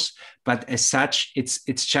it goes. But as such,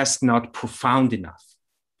 it's just not profound enough.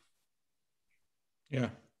 Yeah.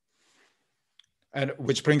 And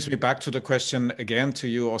which brings me back to the question again to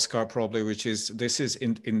you, Oscar, probably, which is, this is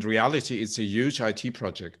in reality, it's a huge IT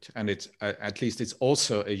project, and it's at least it's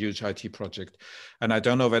also a huge IT project. And I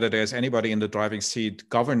don't know whether there's anybody in the driving seat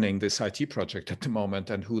governing this IT project at the moment,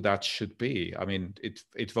 and who that should be. I mean,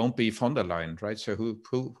 it won't be von der Leyen, right? So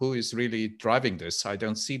who is really driving this? I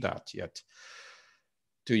don't see that yet.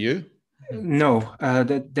 Do you? No,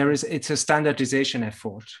 it's a standardization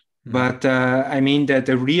effort. But I mean that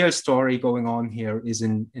the real story going on here is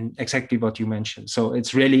in exactly what you mentioned. So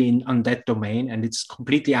it's really on that domain, and it's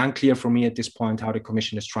completely unclear for me at this point how the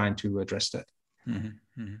Commission is trying to address that.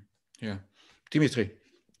 Yeah, Dimitri.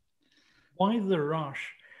 Why the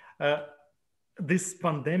rush? This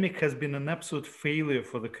pandemic has been an absolute failure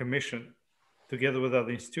for the Commission, together with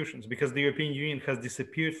other institutions, because the European Union has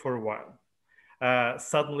disappeared for a while.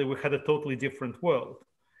 Suddenly, we had a totally different world.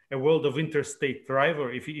 A world of interstate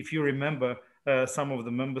driver. If you remember, some of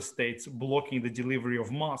the member states blocking the delivery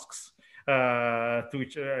of masks, to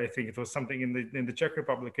which I think it was something in the Czech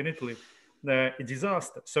Republic and Italy, a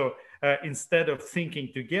disaster. So instead of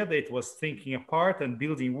thinking together, it was thinking apart and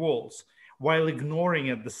building walls, while ignoring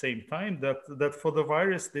at the same time that for the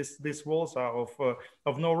virus, these walls are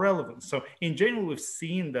of no relevance. So in general, we've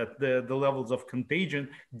seen that the levels of contagion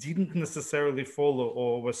didn't necessarily follow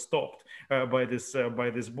or were stopped by this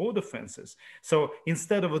border fences. So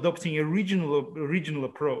instead of adopting a regional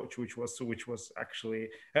approach, which was actually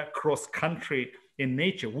cross-country in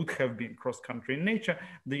nature, would have been cross-country in nature,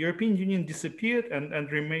 the European Union disappeared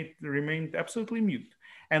and remained absolutely mute.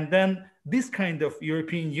 And then this kind of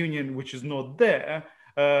European Union, which is not there,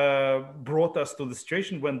 brought us to the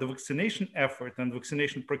situation when the vaccination effort and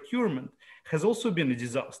vaccination procurement has also been a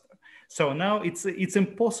disaster. So now it's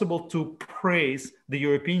impossible to praise the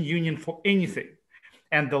European Union for anything.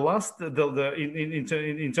 And in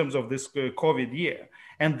terms of this COVID year,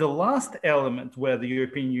 and the last element where the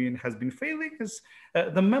European Union has been failing is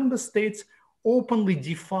the member states openly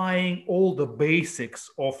defying all the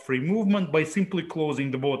basics of free movement by simply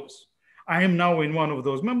closing the borders. I am now in one of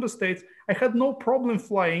those member states. I had no problem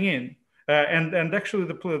flying in, and actually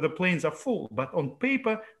the planes are full, but on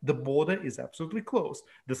paper, the border is absolutely closed.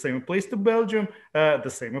 The same applies to Belgium. The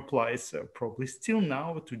same applies probably still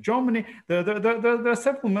now to Germany. There are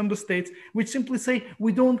several member states which simply say,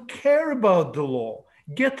 we don't care about the law,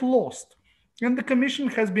 get lost. And the Commission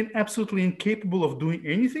has been absolutely incapable of doing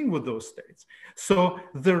anything with those states. So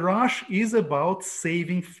the rush is about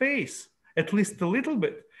saving face, at least a little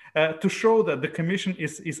bit, to show that the Commission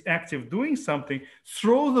is active doing something.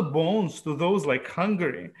 Throw the bones to those like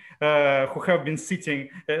Hungary, who have been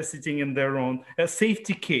sitting in their own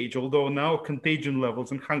safety cage, although now contagion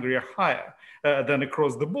levels in Hungary are higher than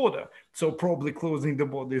across the border. So probably closing the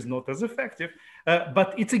border is not as effective,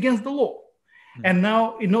 but it's against the law. And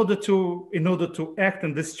now, in order to act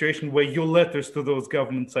in this situation where your letters to those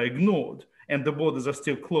governments are ignored and the borders are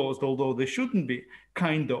still closed, although they shouldn't be,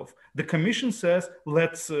 the Commission says,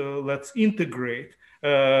 let's integrate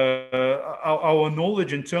our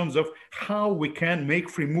knowledge in terms of how we can make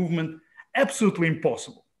free movement absolutely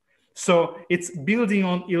impossible. So it's building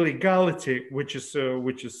on illegality, which is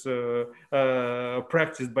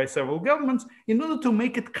practiced by several governments, in order to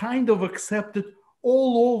make it kind of accepted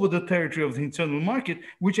all over the territory of the internal market,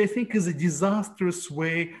 which I think is a disastrous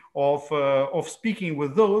way of speaking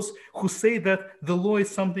with those who say that the law is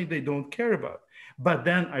something they don't care about. But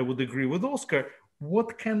then I would agree with Oscar.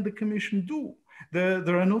 What can the Commission do?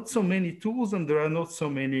 There are not so many tools, and there are not so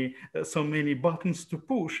many buttons to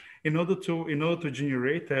push in order to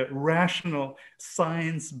generate a rational,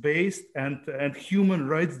 science-based and human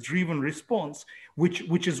rights-driven response,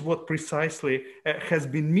 which is what precisely has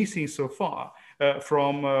been missing so far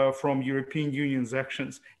from European Union's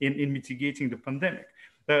actions in mitigating the pandemic.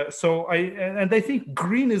 So I think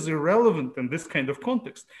green is irrelevant in this kind of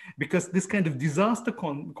context, because this kind of disaster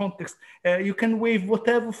context, you can wave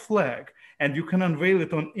whatever flag and you can unveil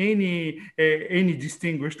it on any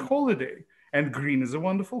distinguished holiday, and green is a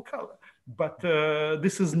wonderful color. But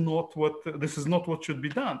this is not what should be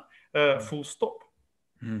done. Full stop.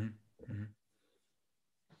 Mm-hmm.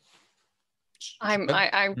 I'm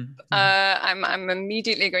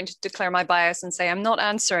immediately going to declare my bias and say I'm not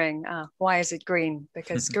answering why is it green,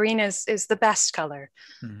 because green is the best color.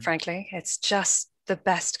 Frankly, it's just the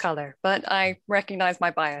best color, but I recognize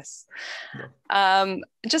my bias.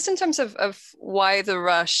 Just in terms of why the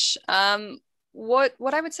rush,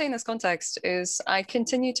 what I would say in this context is I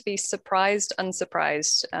continue to be unsurprised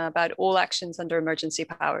about all actions under emergency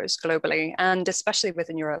powers globally, and especially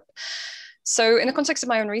within Europe. So in the context of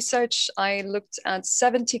my own research, I looked at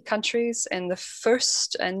 70 countries in the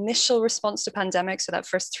first initial response to pandemic, so that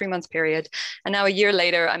first 3-month period. And now a year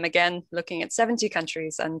later, I'm again looking at 70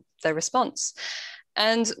 countries and their response.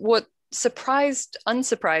 And what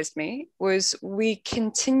unsurprised me was we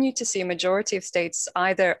continue to see a majority of states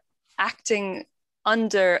either acting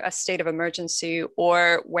under a state of emergency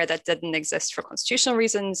or where that didn't exist for constitutional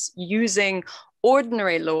reasons, using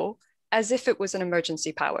ordinary law as if it was an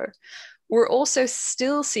emergency power. We're also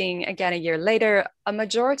still seeing, again, a year later, a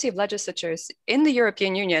majority of legislatures in the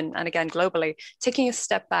European Union, and again, globally, taking a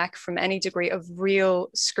step back from any degree of real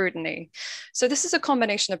scrutiny. So this is a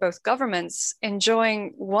combination of both governments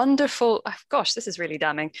enjoying wonderful, oh gosh, this is really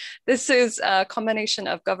damning. This is a combination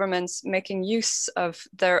of governments making use of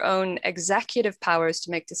their own executive powers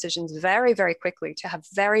to make decisions very, very quickly, to have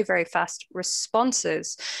very, very fast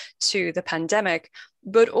responses to the pandemic.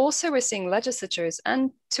 But also we're seeing legislatures and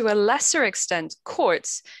to a lesser extent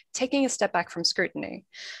courts taking a step back from scrutiny.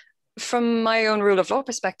 From my own rule of law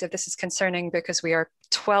perspective, this is concerning because we are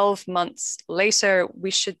 12 months later.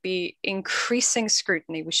 We should be increasing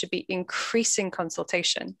scrutiny. We should be increasing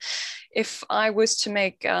consultation. If I was to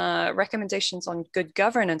make recommendations on good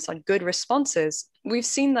governance, on good responses, we've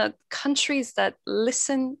seen that countries that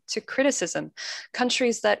listen to criticism,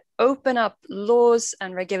 countries that open up laws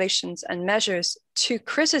and regulations and measures to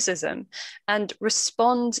criticism and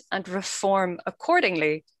respond and reform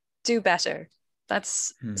accordingly, do better.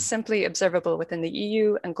 That's simply observable within the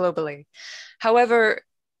EU and globally. However,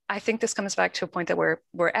 I think this comes back to a point that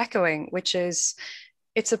we're echoing, which is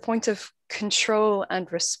it's a point of control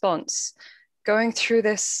and response. Going through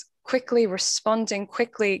this quickly, responding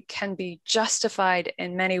quickly can be justified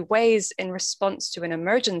in many ways in response to an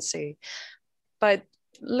emergency. But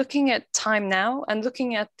looking at time now and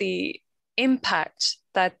looking at the impact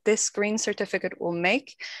that this green certificate will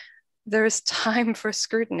make, there is time for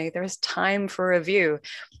scrutiny. There is time for review.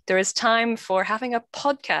 There is time for having a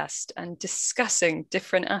podcast and discussing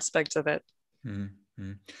different aspects of it.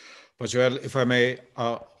 Mm-hmm. But Joelle, if I may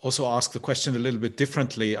also ask the question a little bit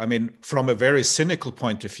differently. I mean, from a very cynical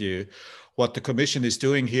point of view, what the Commission is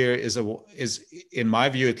doing here is, in my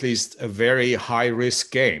view at least, a very high-risk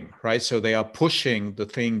game, right? So they are pushing the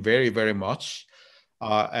thing very, very much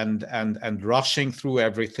and rushing through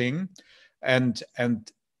everything. And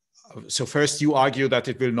so first you argue that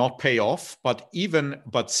it will not pay off, but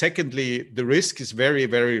secondly, the risk is very,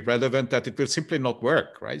 very relevant that it will simply not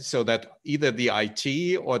work, right? So that either the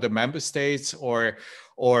IT or the member states or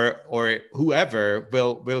whoever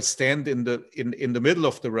will stand in the middle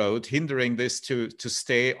of the road, hindering this to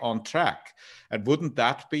stay on track. And wouldn't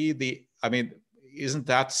that be isn't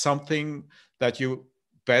that something that you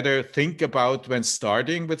better think about when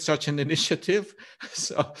starting with such an initiative,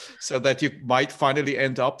 so that you might finally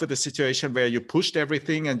end up with a situation where you pushed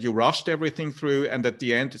everything and you rushed everything through, and at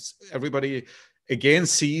the end everybody again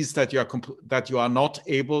sees that you are not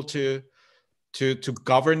able to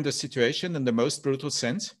govern the situation in the most brutal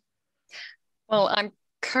sense? Well, I'm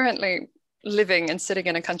currently living and sitting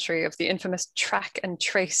in a country of the infamous track and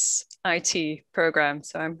trace IT program.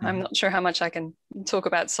 So I'm not sure how much I can talk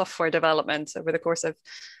about software development over the course of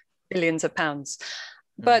billions of pounds.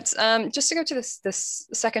 But just to go to this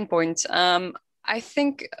second point, I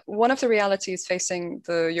think one of the realities facing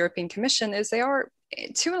the European Commission is they are,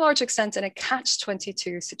 to a large extent, in a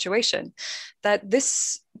catch-22 situation, that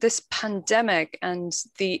this pandemic and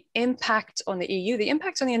the impact on the EU, the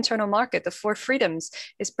impact on the internal market, the four freedoms,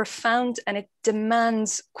 is profound, and it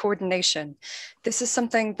demands coordination. This is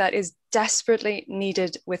something that is desperately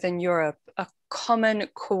needed within Europe, a common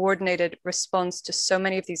coordinated response to so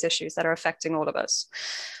many of these issues that are affecting all of us.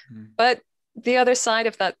 But the other side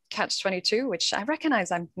of that catch-22, which I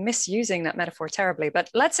recognize I'm misusing that metaphor terribly, but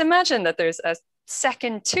let's imagine that there's a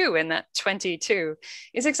second 2 in that 22,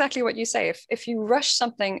 is exactly what you say. If you rush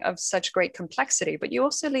something of such great complexity, but you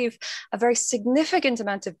also leave a very significant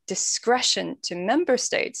amount of discretion to member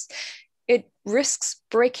states, it risks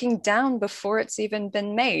breaking down before it's even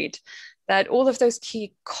been made. That all of those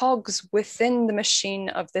key cogs within the machine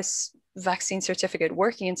of this vaccine certificate,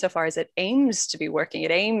 working insofar as it aims to be working,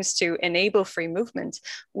 it aims to enable free movement,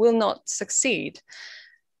 will not succeed.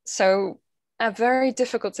 So a very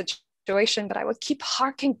difficult situation, but I will keep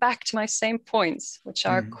harking back to my same points, which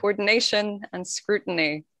are coordination and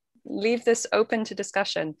scrutiny. Leave this open to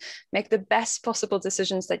discussion, make the best possible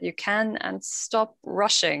decisions that you can, and stop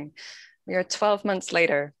rushing. We are 12 months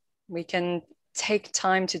later. We can take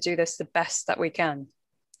time to do this the best that we can.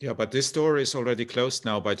 Yeah, but this door is already closed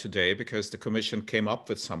now by today because the Commission came up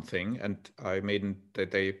with something, and I mean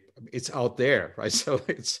that it's out there, right? So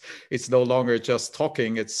it's no longer just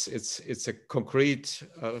talking. It's a concrete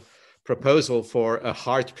proposal for a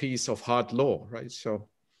hard piece of hard law, right? So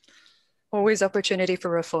always opportunity for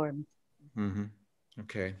reform.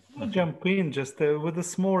 Okay. I'll jump in just with a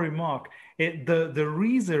small remark. There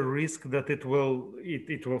is a risk that it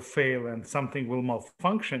will fail and something will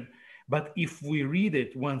malfunction. But if we read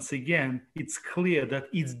it once again, it's clear that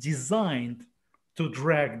it's designed to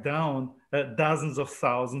drag down dozens of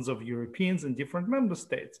thousands of Europeans in different member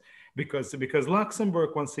states. Because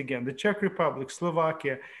Luxembourg, once again, the Czech Republic,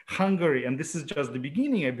 Slovakia, Hungary, and this is just the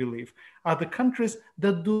beginning, I believe, are the countries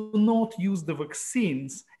that do not use the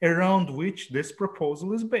vaccines around which this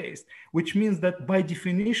proposal is based, which means that by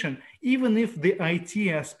definition, even if the IT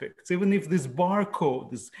aspects, even if this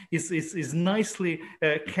barcode is nicely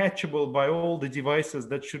catchable by all the devices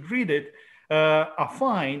that should read it, are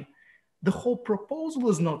fine, the whole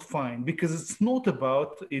proposal is not fine because it's not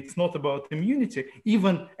about immunity,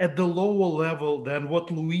 even at the lower level than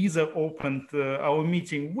what Luisa opened our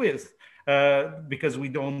meeting with, because we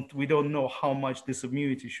don't know how much this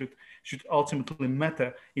immunity should ultimately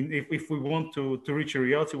matter if we want to reach a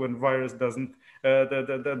reality when virus doesn't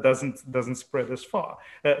spread as far.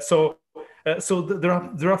 So there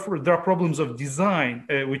are problems of design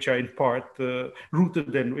which are in part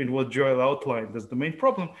rooted in what Joel outlined as the main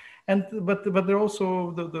problem, but there are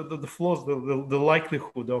also the flaws, the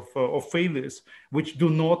likelihood of failures, which do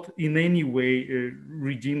not in any way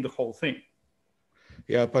redeem the whole thing.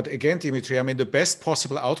 Yeah, but again, Dimitri, I mean, the best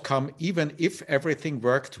possible outcome, even if everything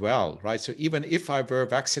worked well, right? So even if I were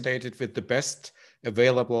vaccinated with the best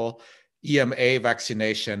available EMA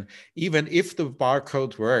vaccination, even if the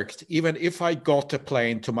barcode worked, even if I got a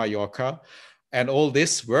plane to Mallorca and all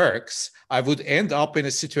this works, I would end up in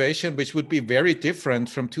a situation which would be very different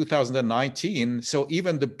from 2019. So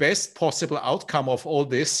even the best possible outcome of all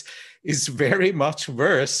this is very much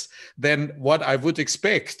worse than what I would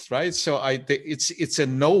expect, right? So it's a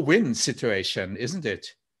no-win situation, isn't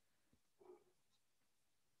it?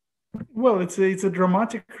 Well, it's a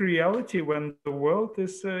dramatic reality when the world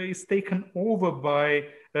is taken over by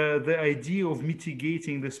the idea of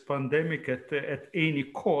mitigating this pandemic at any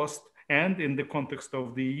cost, and in the context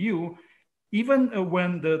of the EU, even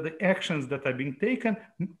when the actions that are being taken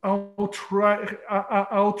are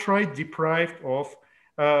outright deprived of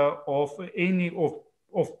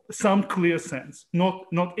some clear sense,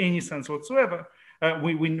 not any sense whatsoever.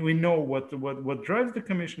 We know what drives the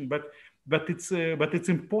Commission, but it's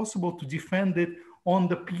impossible to defend it on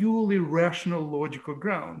the purely rational, logical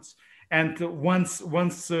grounds. And once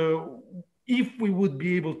if we would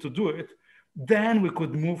be able to do it, then we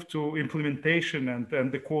could move to implementation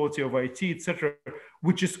and the quality of IT, etc.,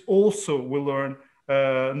 which is also, we learn,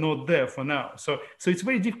 not there for now. So it's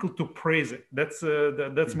very difficult to praise it. That's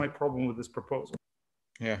my problem with this proposal.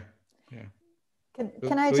 Yeah.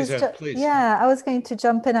 Can I Luisa, just, please. Yeah, I was going to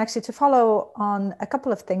jump in actually to follow on a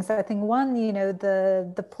couple of things. I think one,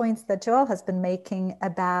 the points that Joel has been making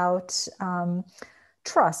about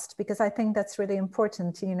trust, because I think that's really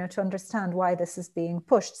important, to understand why this is being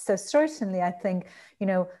pushed. So certainly I think,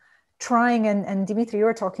 trying, and Dimitri, you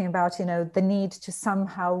were talking about, the need to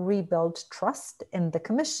somehow rebuild trust in the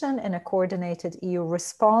Commission in a coordinated EU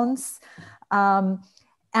response.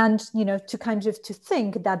 And, to kind of to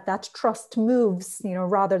think that trust moves,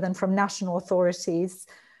 rather than from national authorities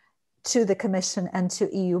to the Commission and to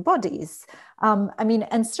EU bodies.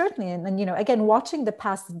 And certainly, and again, watching the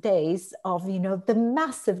past days of, the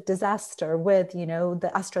massive disaster with, the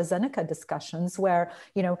AstraZeneca discussions where,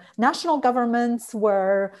 national governments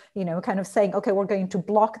were, kind of saying, okay, we're going to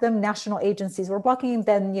block them. National agencies were blocking,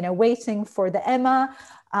 then, waiting for the EMA.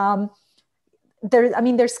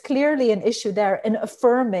 There's clearly an issue there in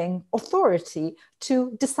affirming authority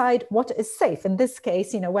to decide what is safe. In this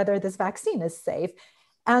case, whether this vaccine is safe.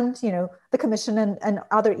 And, the Commission and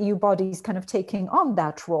other EU bodies kind of taking on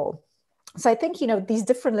that role. So I think, these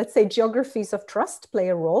different, let's say, geographies of trust play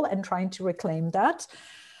a role in trying to reclaim that.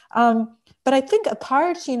 But I think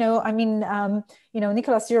apart,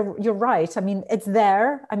 Nicholas, you're right. It's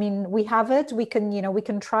there. We have it. We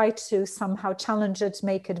can try to somehow challenge it,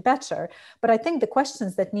 make it better. But I think the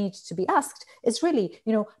questions that need to be asked is really,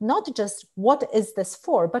 not just what is this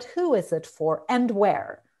for, but who is it for and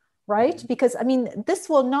where? Right? Because, this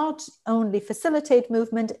will not only facilitate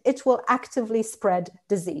movement, it will actively spread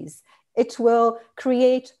disease. It will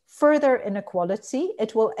create further inequality.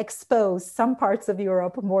 It will expose some parts of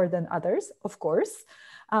Europe more than others, of course.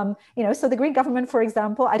 So the Greek government, for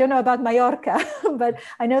example, I don't know about Mallorca, but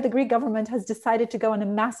I know the Greek government has decided to go on a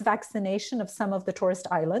mass vaccination of some of the tourist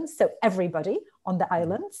islands, so everybody on the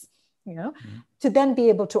islands, to then be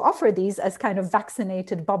able to offer these as kind of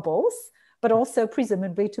vaccinated bubbles, but also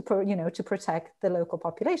presumably to protect the local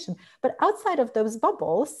population. But outside of those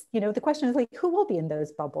bubbles, the question is who will be in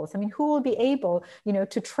those bubbles? I mean, who will be able,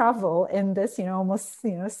 to travel in this, almost,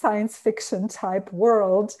 science fiction type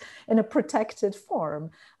world in a protected form?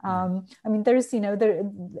 I mean, this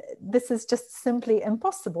is just simply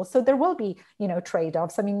impossible. So there will be,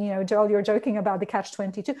 trade-offs. I mean, Joel, you're joking about the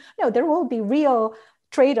catch-22. No, there will be real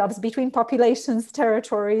trade-offs between populations,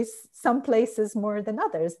 territories, some places more than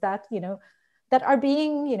others that, that are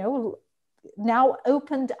being, now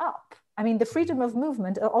opened up. I mean, the freedom of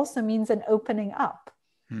movement also means an opening up,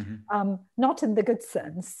 not in the good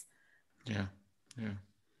sense. Yeah.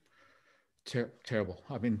 Terrible.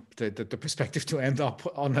 I mean, the perspective to end up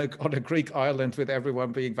on a Greek island with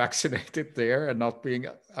everyone being vaccinated there and not being,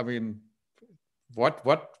 I mean, what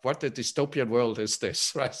a dystopian world is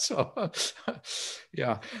this, right? So,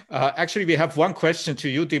 yeah. Actually, we have one question to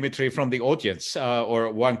you, Dimitri, from the audience,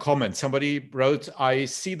 or one comment. Somebody wrote, I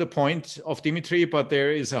see the point of Dimitri, but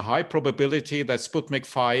there is a high probability that Sputnik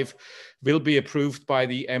 5 will be approved by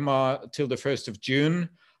the EMA till the 1st of June.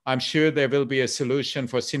 I'm sure there will be a solution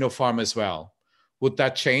for Sinopharm as well. Would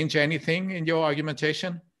that change anything in your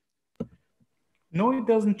argumentation? No, it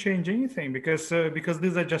doesn't change anything because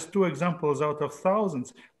these are just two examples out of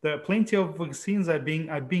thousands. There are plenty of vaccines are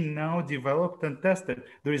being now developed and tested.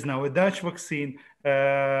 There is now a Dutch vaccine,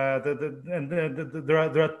 and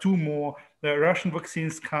there are two more Russian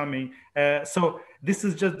vaccines coming. So this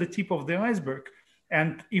is just the tip of the iceberg.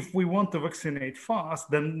 And if we want to vaccinate fast,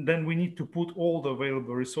 then we need to put all the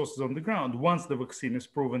available resources on the ground. Once the vaccine is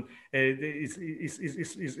proven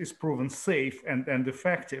is proven safe and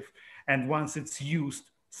effective, and once it's used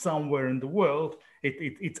somewhere in the world,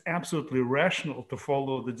 it's absolutely rational to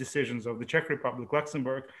follow the decisions of the Czech Republic,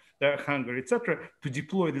 Luxembourg, Hungary, etc., to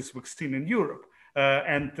deploy this vaccine in Europe.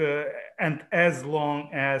 And as long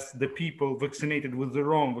as the people vaccinated with the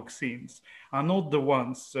wrong vaccines are not the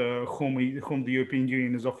ones whom the European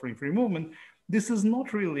Union is offering free movement, this is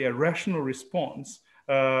not really a rational response,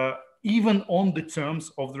 even on the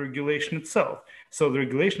terms of the regulation itself. So the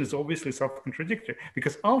regulation is obviously self-contradictory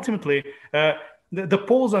because ultimately the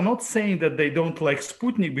Poles are not saying that they don't like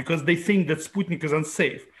Sputnik because they think that Sputnik is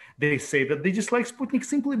unsafe. They say that they dislike Sputnik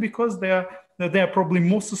simply because they are probably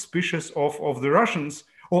more suspicious of the Russians,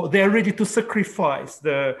 or they are ready to sacrifice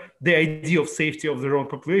the idea of safety of their own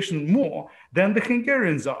population more than the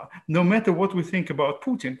Hungarians are. No matter what we think about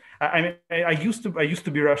Putin, I used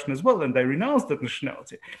to be Russian as well, and I renounced that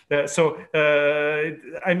nationality.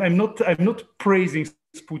 I'm not praising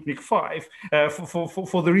Sputnik 5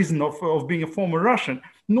 for the reason of being a former Russian.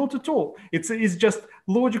 Not at all. It's just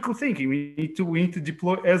logical thinking. We need to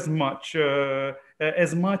deploy as much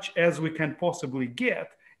as we can possibly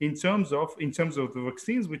get in terms of the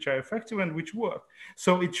vaccines which are effective and which work.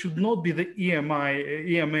 So it should not be the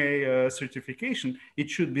EMA certification. It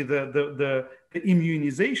should be the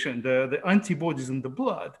immunization, the antibodies in the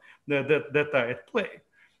blood that are at play.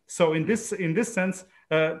 So in this sense,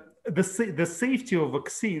 the safety of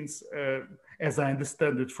vaccines, as I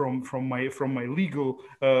understand it from my legal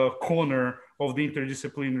corner of the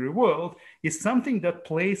interdisciplinary world, is something that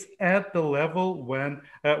plays at the level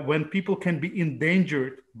when people can be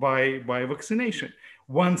endangered by vaccination.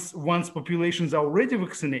 Once populations are already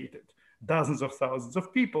vaccinated, dozens of thousands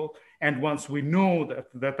of people, and once we know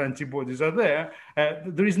that antibodies are there,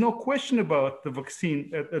 there is no question about the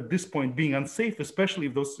vaccine at this point being unsafe, especially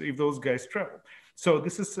if those guys travel. So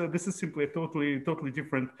this is simply a totally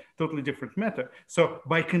different matter. So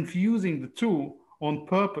by confusing the two on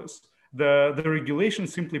purpose, the regulation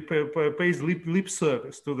simply pays lip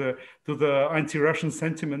service to the anti-Russian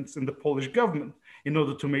sentiments in the Polish government in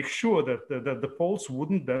order to make sure that the Poles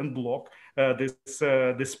wouldn't then block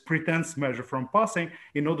this pretense measure from passing,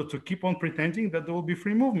 in order to keep on pretending that there will be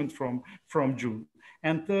free movement from June.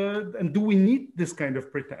 And do we need this kind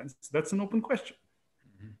of pretense? That's an open question.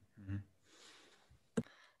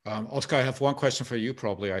 Oscar, I have one question for you,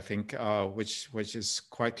 probably, I think, which is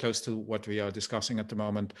quite close to what we are discussing at the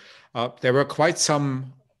moment. There were quite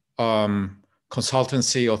some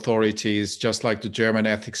consultancy authorities, just like the German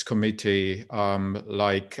Ethics Committee,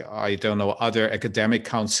 like, I don't know, other academic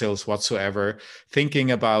councils whatsoever, thinking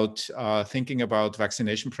about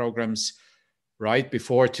vaccination programs right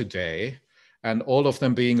before today. And all of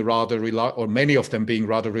them being many of them being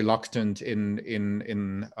rather reluctant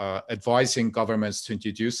in advising governments to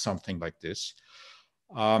introduce something like this.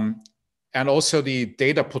 And also the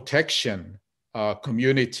data protection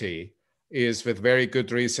community is, with very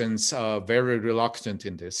good reasons, very reluctant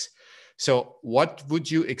in this. So what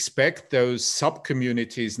would you expect those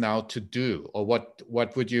sub-communities now to do? Or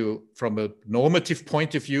what would you, from a normative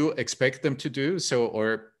point of view, expect them to do?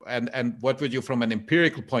 And what would you, from an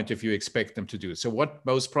empirical point of view, expect them to do? So what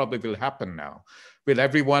most probably will happen now? Will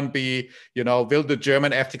everyone be, will the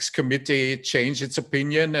German Ethics Committee change its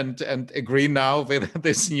opinion and agree now with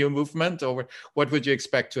this new movement? Or what would you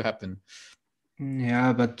expect to happen?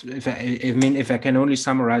 Yeah, but if I can only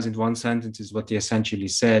summarize in one sentence, is what they essentially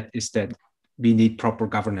said is that we need proper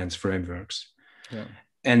governance frameworks. Yeah.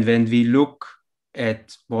 And when we look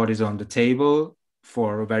at what is on the table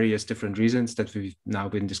for various different reasons that we've now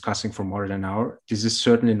been discussing for more than an hour, this is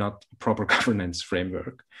certainly not a proper governance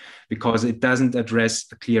framework, because it doesn't address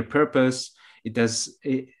a clear purpose. It does,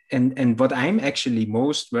 and what I'm actually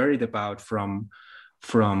most worried about from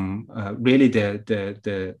really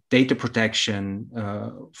the data protection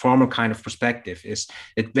formal kind of perspective is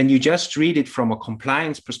that when you just read it from a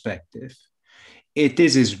compliance perspective,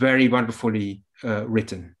 this is very wonderfully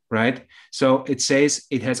written, right? So it says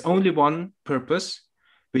it has only one purpose,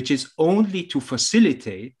 which is only to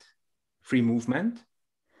facilitate free movement,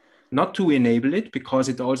 not to enable it, because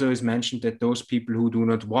it also is mentioned that those people who do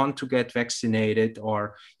not want to get vaccinated,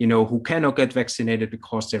 or who cannot get vaccinated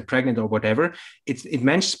because they're pregnant or whatever, it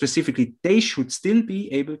mentions specifically they should still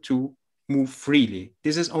be able to move freely.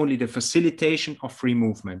 This is only the facilitation of free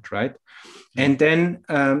movement, right? And then,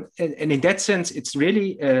 and in that sense, it's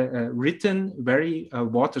really written very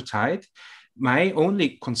watertight. My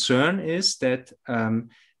only concern is that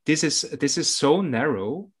this is so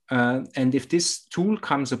narrow. And if this tool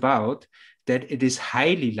comes about, that it is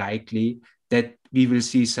highly likely that we will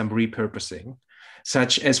see some repurposing,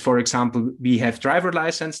 such as, for example, we have driver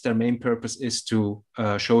license. Their main purpose is to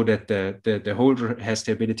show that the holder has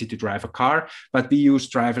the ability to drive a car, but we use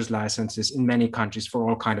driver's licenses in many countries for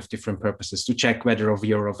all kinds of different purposes, to check whether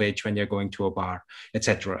you're of age when you're going to a bar,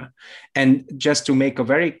 etc. And just to make a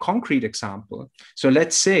very concrete example, so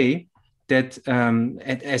let's say that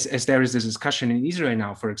as there is this discussion in Israel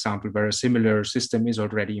now, for example, where a similar system is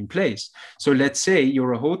already in place. So let's say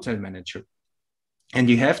you're a hotel manager, and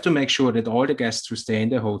you have to make sure that all the guests who stay in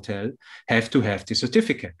the hotel have to have the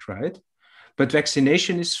certificate, right? But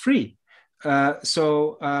vaccination is free.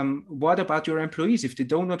 So what about your employees if they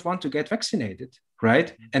do not want to get vaccinated,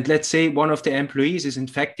 right? And let's say one of the employees is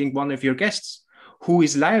infecting one of your guests. Who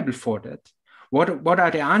is liable for that? What are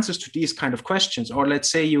the answers to these kind of questions? Or let's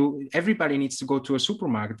say everybody needs to go to a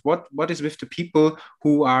supermarket. What is with the people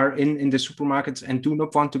who are in the supermarkets and do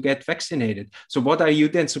not want to get vaccinated? So what are you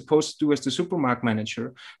then supposed to do as the supermarket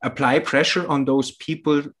manager? Apply pressure on those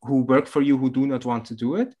people who work for you who do not want to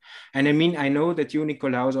do it? And I know that you,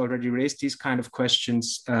 Nikolaus, already raised these kind of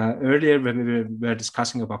questions earlier when we were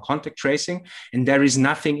discussing about contact tracing, and there is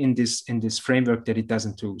nothing in this framework that it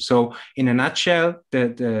doesn't do. So in a nutshell,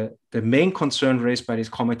 the main concern raised by these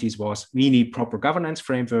committees was we need proper governance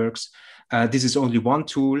frameworks. This is only one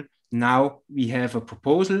tool. Now we have a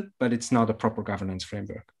proposal, but it's not a proper governance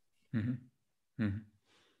framework. Mm-hmm.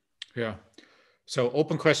 Mm-hmm. Yeah. So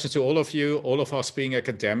open question to all of you, all of us being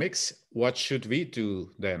academics. What should we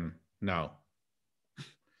do then now?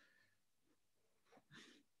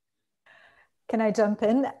 Can I jump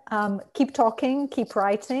in? Keep talking, keep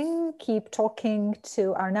writing, keep talking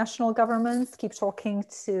to our national governments, keep talking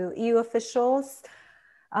to EU officials,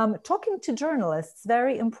 talking to journalists,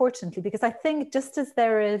 very importantly, because I think just as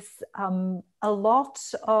there is a lot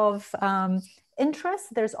of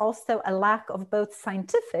interest, there's also a lack of both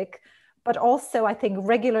scientific, but also I think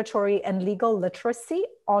regulatory and legal literacy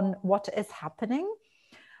on what is happening.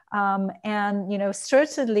 And,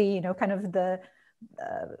 certainly, kind of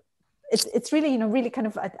it's really, really kind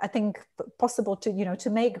of, I think, possible to, to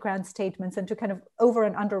make grand statements and to kind of over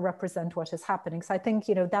and underrepresent what is happening. So I think,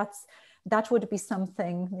 that would be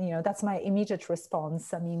something, that's my immediate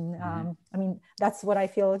response. I mean, that's what I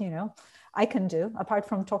feel, I can do, apart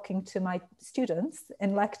from talking to my students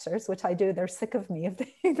in lectures, which I do. They're sick of me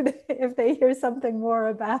if they hear something more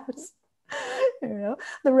about, the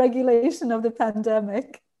regulation of the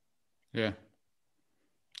pandemic. Yeah,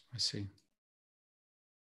 I see.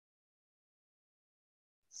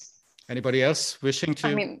 Anybody else wishing to?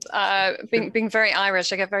 I mean, being very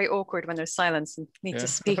Irish, I get very awkward when there's silence and need to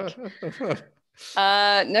speak.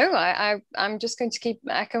 No, I'm just going to keep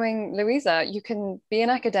echoing Louisa. You can be an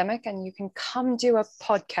academic and you can come do a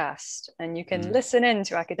podcast and you can listen in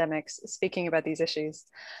to academics speaking about these issues.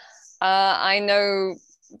 I know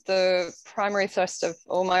the primary thrust of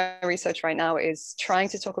all my research right now is trying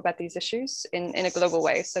to talk about these issues in a global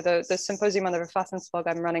way. So the symposium on the Verfassungsblog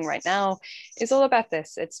I'm running right now is all about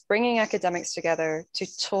this. It's bringing academics together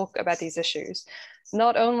to talk about these issues,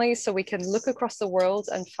 not only so we can look across the world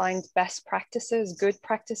and find best practices, good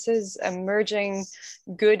practices, emerging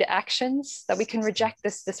good actions, that we can reject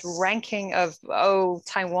this ranking of, oh,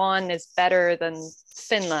 Taiwan is better than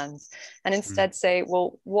Finland, and instead say,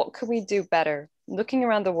 well, what could we do better? Looking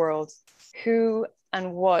around the world, who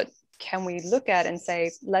and what can we look at and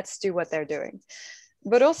say, let's do what they're doing?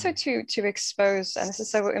 But also to expose, and this is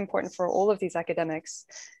so important for all of these academics,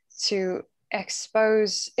 to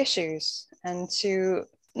expose issues and to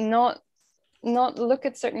not look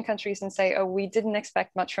at certain countries and say, oh, we didn't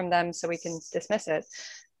expect much from them, so we can dismiss it.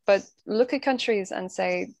 But look at countries and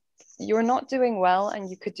say, you're not doing well and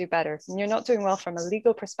you could do better. And you're not doing well from a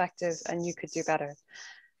legal perspective and you could do better.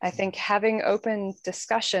 I think having open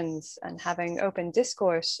discussions and having open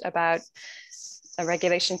discourse about a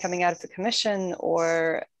regulation coming out of the Commission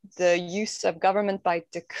or the use of government by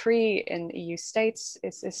decree in EU states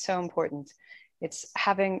is so important. It's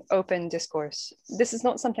having open discourse. This is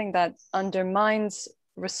not something that undermines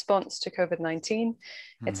response to COVID-19.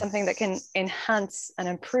 It's something that can enhance and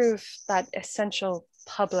improve that essential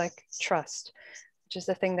public trust, which is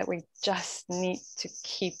the thing that we just need to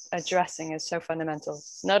keep addressing as so fundamental,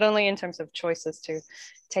 not only in terms of choices to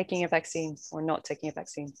taking a vaccine or not taking a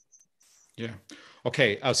vaccine. Yeah.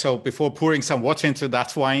 Okay. So before pouring some water into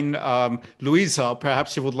that wine, Louisa,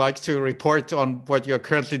 perhaps you would like to report on what you're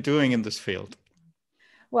currently doing in this field.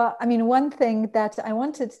 Well, I mean, one thing that I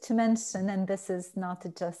wanted to mention, and this is not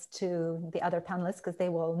just to the other panelists because they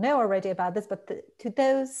will know already about this, but to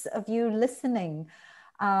those of you listening.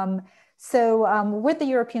 With the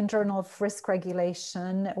European Journal of Risk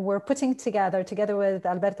Regulation, we're putting together with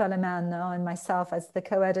Alberto Alemanno and myself as the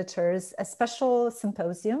co-editors, a special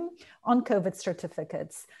symposium on COVID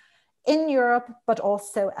certificates in Europe, but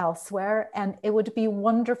also elsewhere. And it would be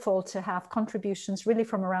wonderful to have contributions really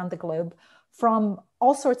from around the globe, from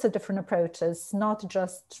all sorts of different approaches, not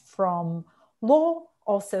just from law,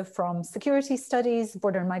 also from security studies,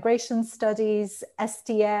 border and migration studies,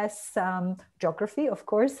 STS, geography, of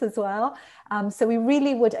course, as well. So we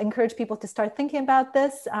really would encourage people to start thinking about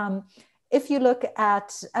this. If you look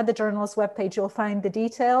at the journal's webpage, you'll find the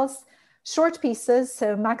details. Short pieces,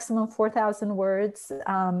 so maximum 4,000 words.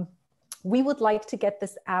 We would like to get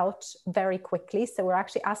this out very quickly. So we're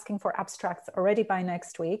actually asking for abstracts already by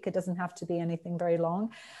next week. It doesn't have to be anything very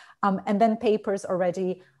long. And then papers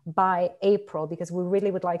already by April, because we really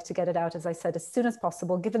would like to get it out, as I said, as soon as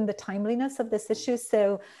possible, given the timeliness of this issue.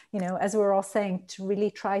 So, as we're all saying, to really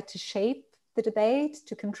try to shape the debate,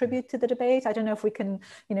 to contribute to the debate. I don't know if we can,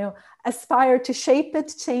 aspire to shape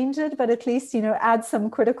it, change it, but at least, add some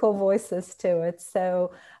critical voices to it.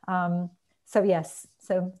 So yes.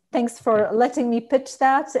 So thanks for letting me pitch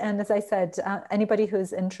that. And as I said, anybody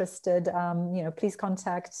who's interested, please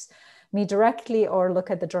contact me directly or look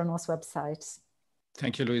at the journal's website.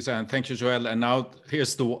 Thank you, Louisa, and thank you, Joelle. And now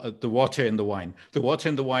here's the water in the wine. The water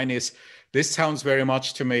in the wine is, this sounds very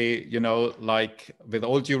much to me, like, with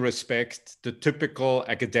all due respect, the typical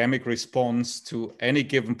academic response to any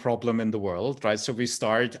given problem in the world, right? So we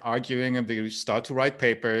start arguing and we start to write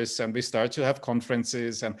papers and we start to have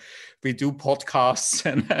conferences and we do podcasts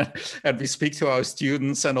and we speak to our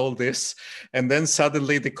students and all this. And then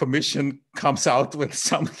suddenly the Commission comes out with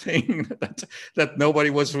something that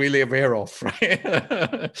nobody was really aware of, right?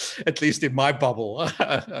 At least in my bubble.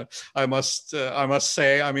 I must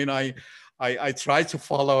say, I mean, I try to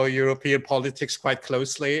follow European politics quite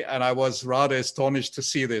closely, and I was rather astonished to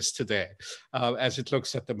see this today, as it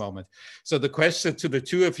looks at the moment. So the question to the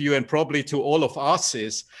two of you, and probably to all of us,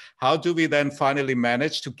 is how do we then finally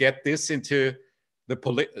manage to get this into the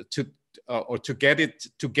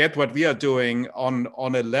to get what we are doing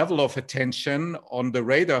on a level of attention on the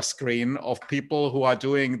radar screen of people who are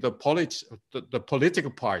doing the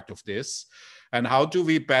political part of this, and how do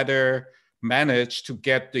we better manage to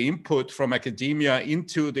get the input from academia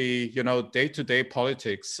into the day-to-day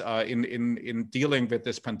politics in dealing with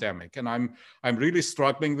this pandemic. And I'm really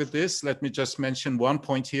struggling with this. Let me just mention one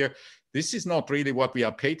point here. This is not really what we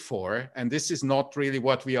are paid for, and this is not really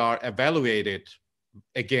what we are evaluated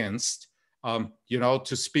against.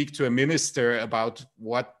 To speak to a minister about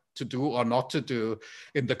what to do or not to do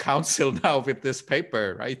in the council now with this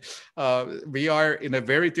paper, right? We are in a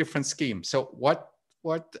very different scheme. So what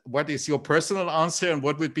is your personal answer, and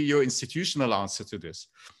what would be your institutional answer to this?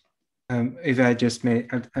 If I just may,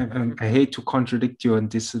 I hate to contradict you on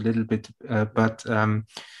this a little bit, but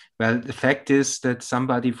well, the fact is that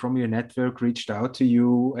somebody from your network reached out to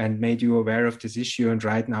you and made you aware of this issue, and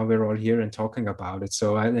right now we're all here and talking about it.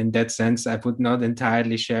 So in that sense, I would not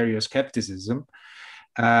entirely share your skepticism.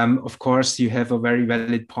 Of course, you have a very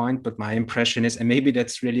valid point, but my impression is, and maybe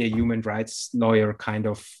that's really a human rights lawyer kind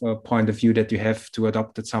of point of view that you have to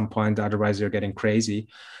adopt at some point, otherwise you're getting crazy.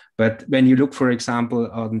 But when you look, for example,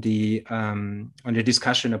 on the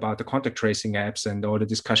discussion about the contact tracing apps and all the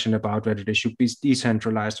discussion about whether they should be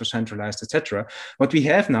decentralized or centralized, etc., what we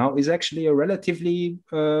have now is actually a relatively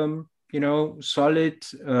solid,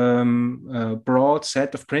 broad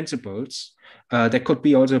set of principles that could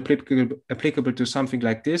be also applicable to something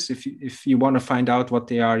like this. If you want to find out what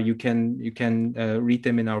they are, you can read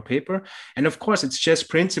them in our paper. And of course, it's just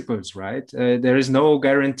principles, right? There is no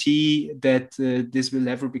guarantee that this will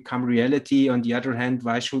ever become reality. On the other hand,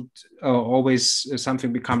 why should always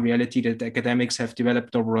something become reality that academics have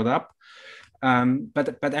developed or brought up?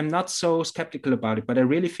 But I'm not so skeptical about it. But I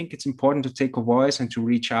really think it's important to take a voice and to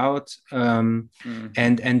reach out, and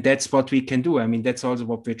that's what we can do. I mean, that's also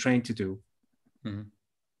what we're trained to do. Mm-hmm.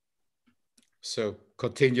 So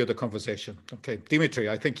continue the conversation. Okay, Dimitri,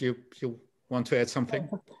 I think you want to add something.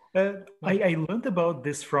 I learned about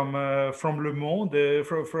this from Le Monde,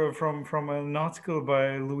 from an article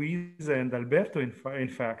by Luisa and Alberto, in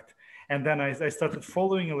fact. And then I started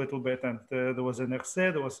following a little bit, and there was an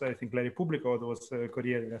NRC, there was, I think, La Repubblica, or there was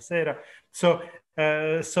Corriere della Sera. So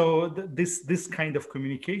this kind of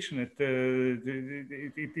communication,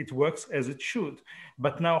 it works as it should.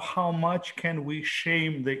 But now, how much can we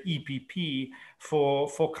shame the EPP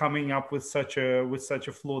for coming up with such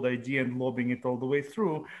a flawed idea and lobbying it all the way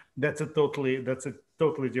through? That's a totally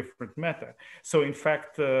different matter. So in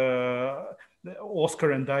fact,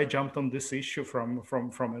 Oscar and I jumped on this issue from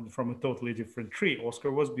a totally different tree.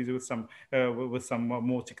 Oscar was busy with some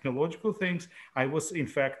more technological things. I was in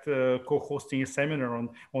fact co-hosting a seminar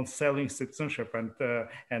on selling citizenship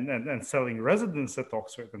and selling residence at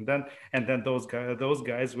Oxford. And then those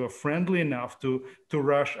guys were friendly enough to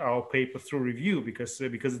rush our paper through review because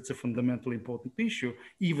it's a fundamentally important issue,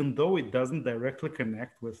 even though it doesn't directly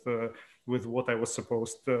connect with what I was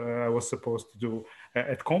supposed to do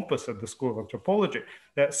at Compass at the School of Anthropology.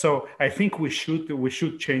 So I think we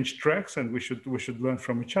should change tracks, and we should learn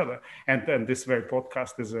from each other. And this very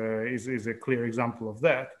podcast is a clear example of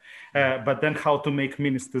that. But then how to make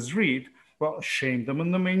ministers read? Well, shame them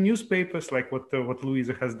in the main newspapers, like what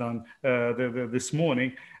Luisa has done this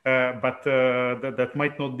morning. But that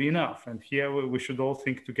might not be enough. And here we should all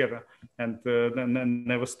think together and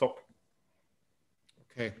never stop.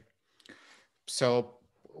 Okay. So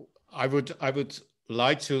I would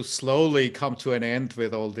like to slowly come to an end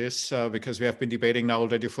with all this because we have been debating now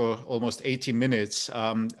already for almost 80 minutes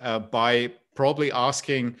by probably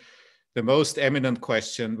asking the most eminent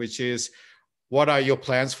question, which is, what are your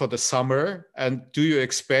plans for the summer? And do you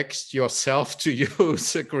expect yourself to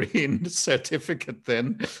use a green certificate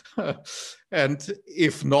then? And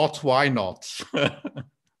if not, why not?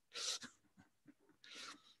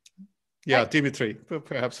 Yeah, Dimitri,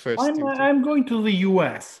 perhaps first. I'm going to the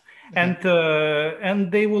US, and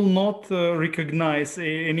they will not recognize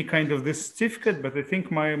any kind of this certificate. But I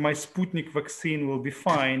think my Sputnik vaccine will be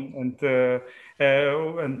fine, and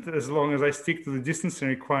as long as I stick to the distancing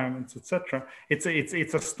requirements, etc.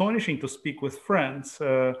 It's astonishing to speak with friends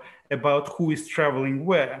about who is traveling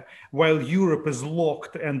where, while Europe is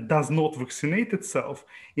locked and does not vaccinate itself.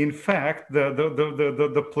 In fact,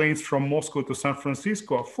 the planes from Moscow to San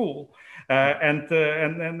Francisco are full. And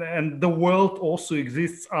the world also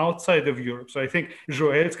exists outside of Europe. So I think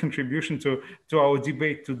Joel's contribution to our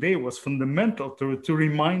debate today was fundamental to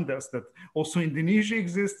remind us that also Indonesia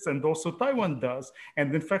exists and also Taiwan does.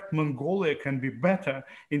 And in fact, Mongolia can be better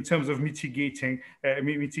in terms of mitigating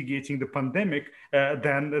the pandemic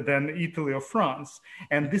than Italy or France.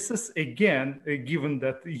 And this is, again, given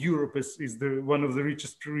that Europe is one of the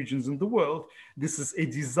richest regions in the world, this is a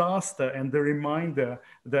disaster and a reminder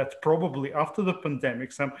that probably after the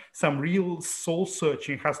pandemic, some real soul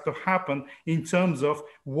searching has to happen in terms of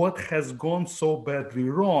what has gone so badly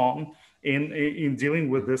wrong in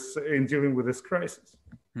dealing with this crisis.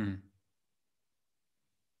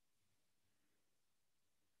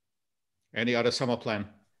 Any other summer plan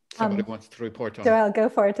somebody wants to report on? Joel, go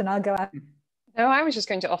for it, and I'll go after. No, I was just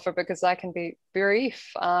going to offer, because I can be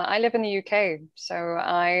brief. I live in the UK, so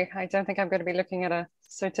I don't think I'm going to be looking at a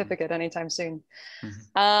certificate anytime soon.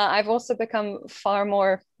 I've also become far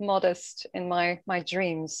more modest in my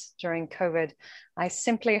dreams during COVID. I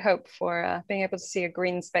simply hope for being able to see a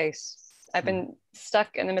green space I've been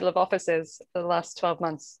stuck in the middle of offices for the last 12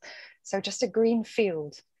 months. So just a green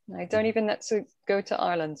field. I don't even need to go to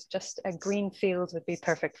Ireland. Just a green field would be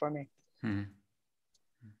perfect for me.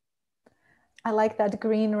 I like that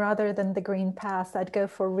green rather than the green pass. I'd go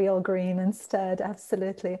for real green instead.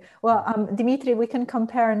 Absolutely. Well, Dimitri, we can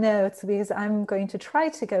compare notes because I'm going to try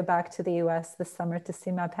to go back to the US this summer to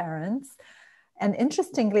see my parents. And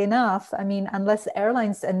interestingly enough, I mean, unless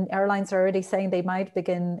airlines are already saying they might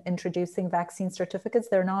begin introducing vaccine certificates,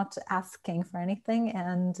 they're not asking for anything.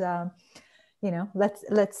 And, you know,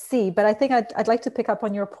 let's see. But I think I'd like to pick up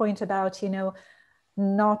on your point about, you know,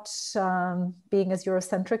 not being as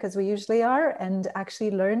Eurocentric as we usually are and actually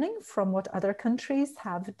learning from what other countries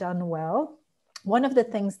have done well. One of the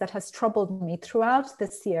things that has troubled me throughout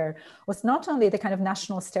this year was not only the kind of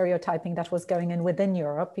national stereotyping that was going in within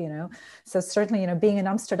Europe, you know, so certainly, you know, being in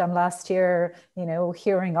Amsterdam last year, you know,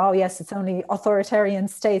 hearing, oh yes, it's only authoritarian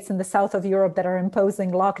states in the south of Europe that are imposing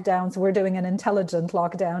lockdowns. We're doing an intelligent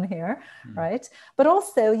lockdown here, right? But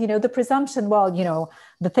also, you know, the presumption, well, you know,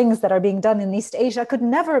 the things that are being done in East Asia could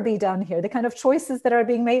never be done here. The kind of choices that are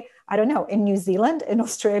being made, I don't know, in New Zealand, in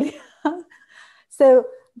Australia. So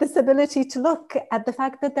this ability to look at the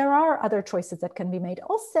fact that there are other choices that can be made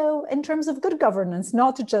also in terms of good governance,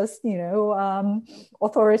 not just, you know,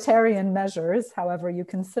 authoritarian measures, however you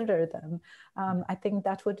consider them. I think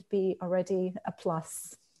that would be already a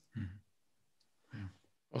plus.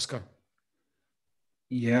 Oscar.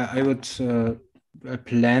 Yeah, I would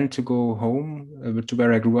plan to go home to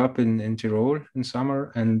where I grew up in Tyrol in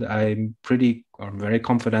summer, and I'm very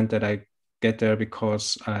confident that I get there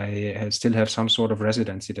because I still have some sort of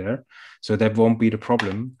residency there, so that won't be the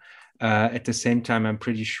problem. At the same time, I'm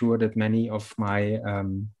pretty sure that many of my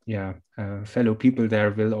fellow people there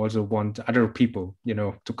will also want other people, you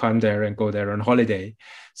know, to come there and go there on holiday.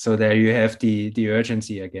 So there you have the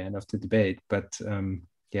urgency again of the debate. But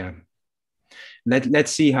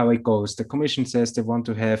let's see how it goes. The Commission says they want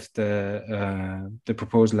to have the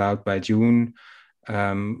proposal out by June.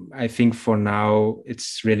 I think for now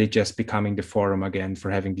it's really just becoming the forum again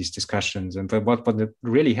for having these discussions, and what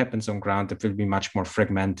really happens on ground, it will be much more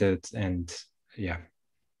fragmented. And it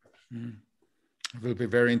will be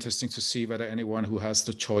very interesting to see whether anyone who has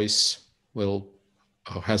the choice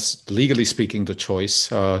has, legally speaking, the choice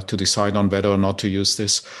to decide on whether or not to use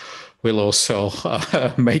this, will also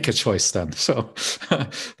make a choice then. So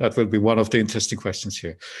that will be one of the interesting questions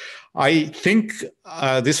here. I think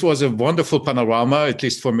this was a wonderful panorama, at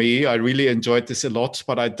least for me. I really enjoyed this a lot,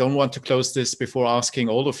 but I don't want to close this before asking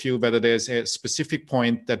all of you whether there's a specific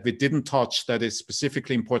point that we didn't touch that is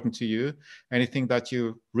specifically important to you. Anything that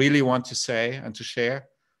you really want to say and to share?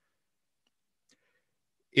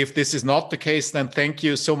 If this is not the case, then thank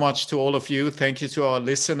you so much to all of you. Thank you to our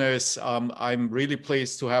listeners. I'm really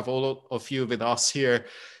pleased to have all of you with us here.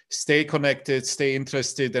 Stay connected, stay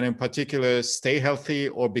interested, and in particular, stay healthy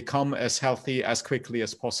or become as healthy as quickly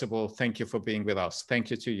as possible. Thank you for being with us. Thank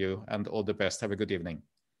you to you, and all the best. Have a good evening.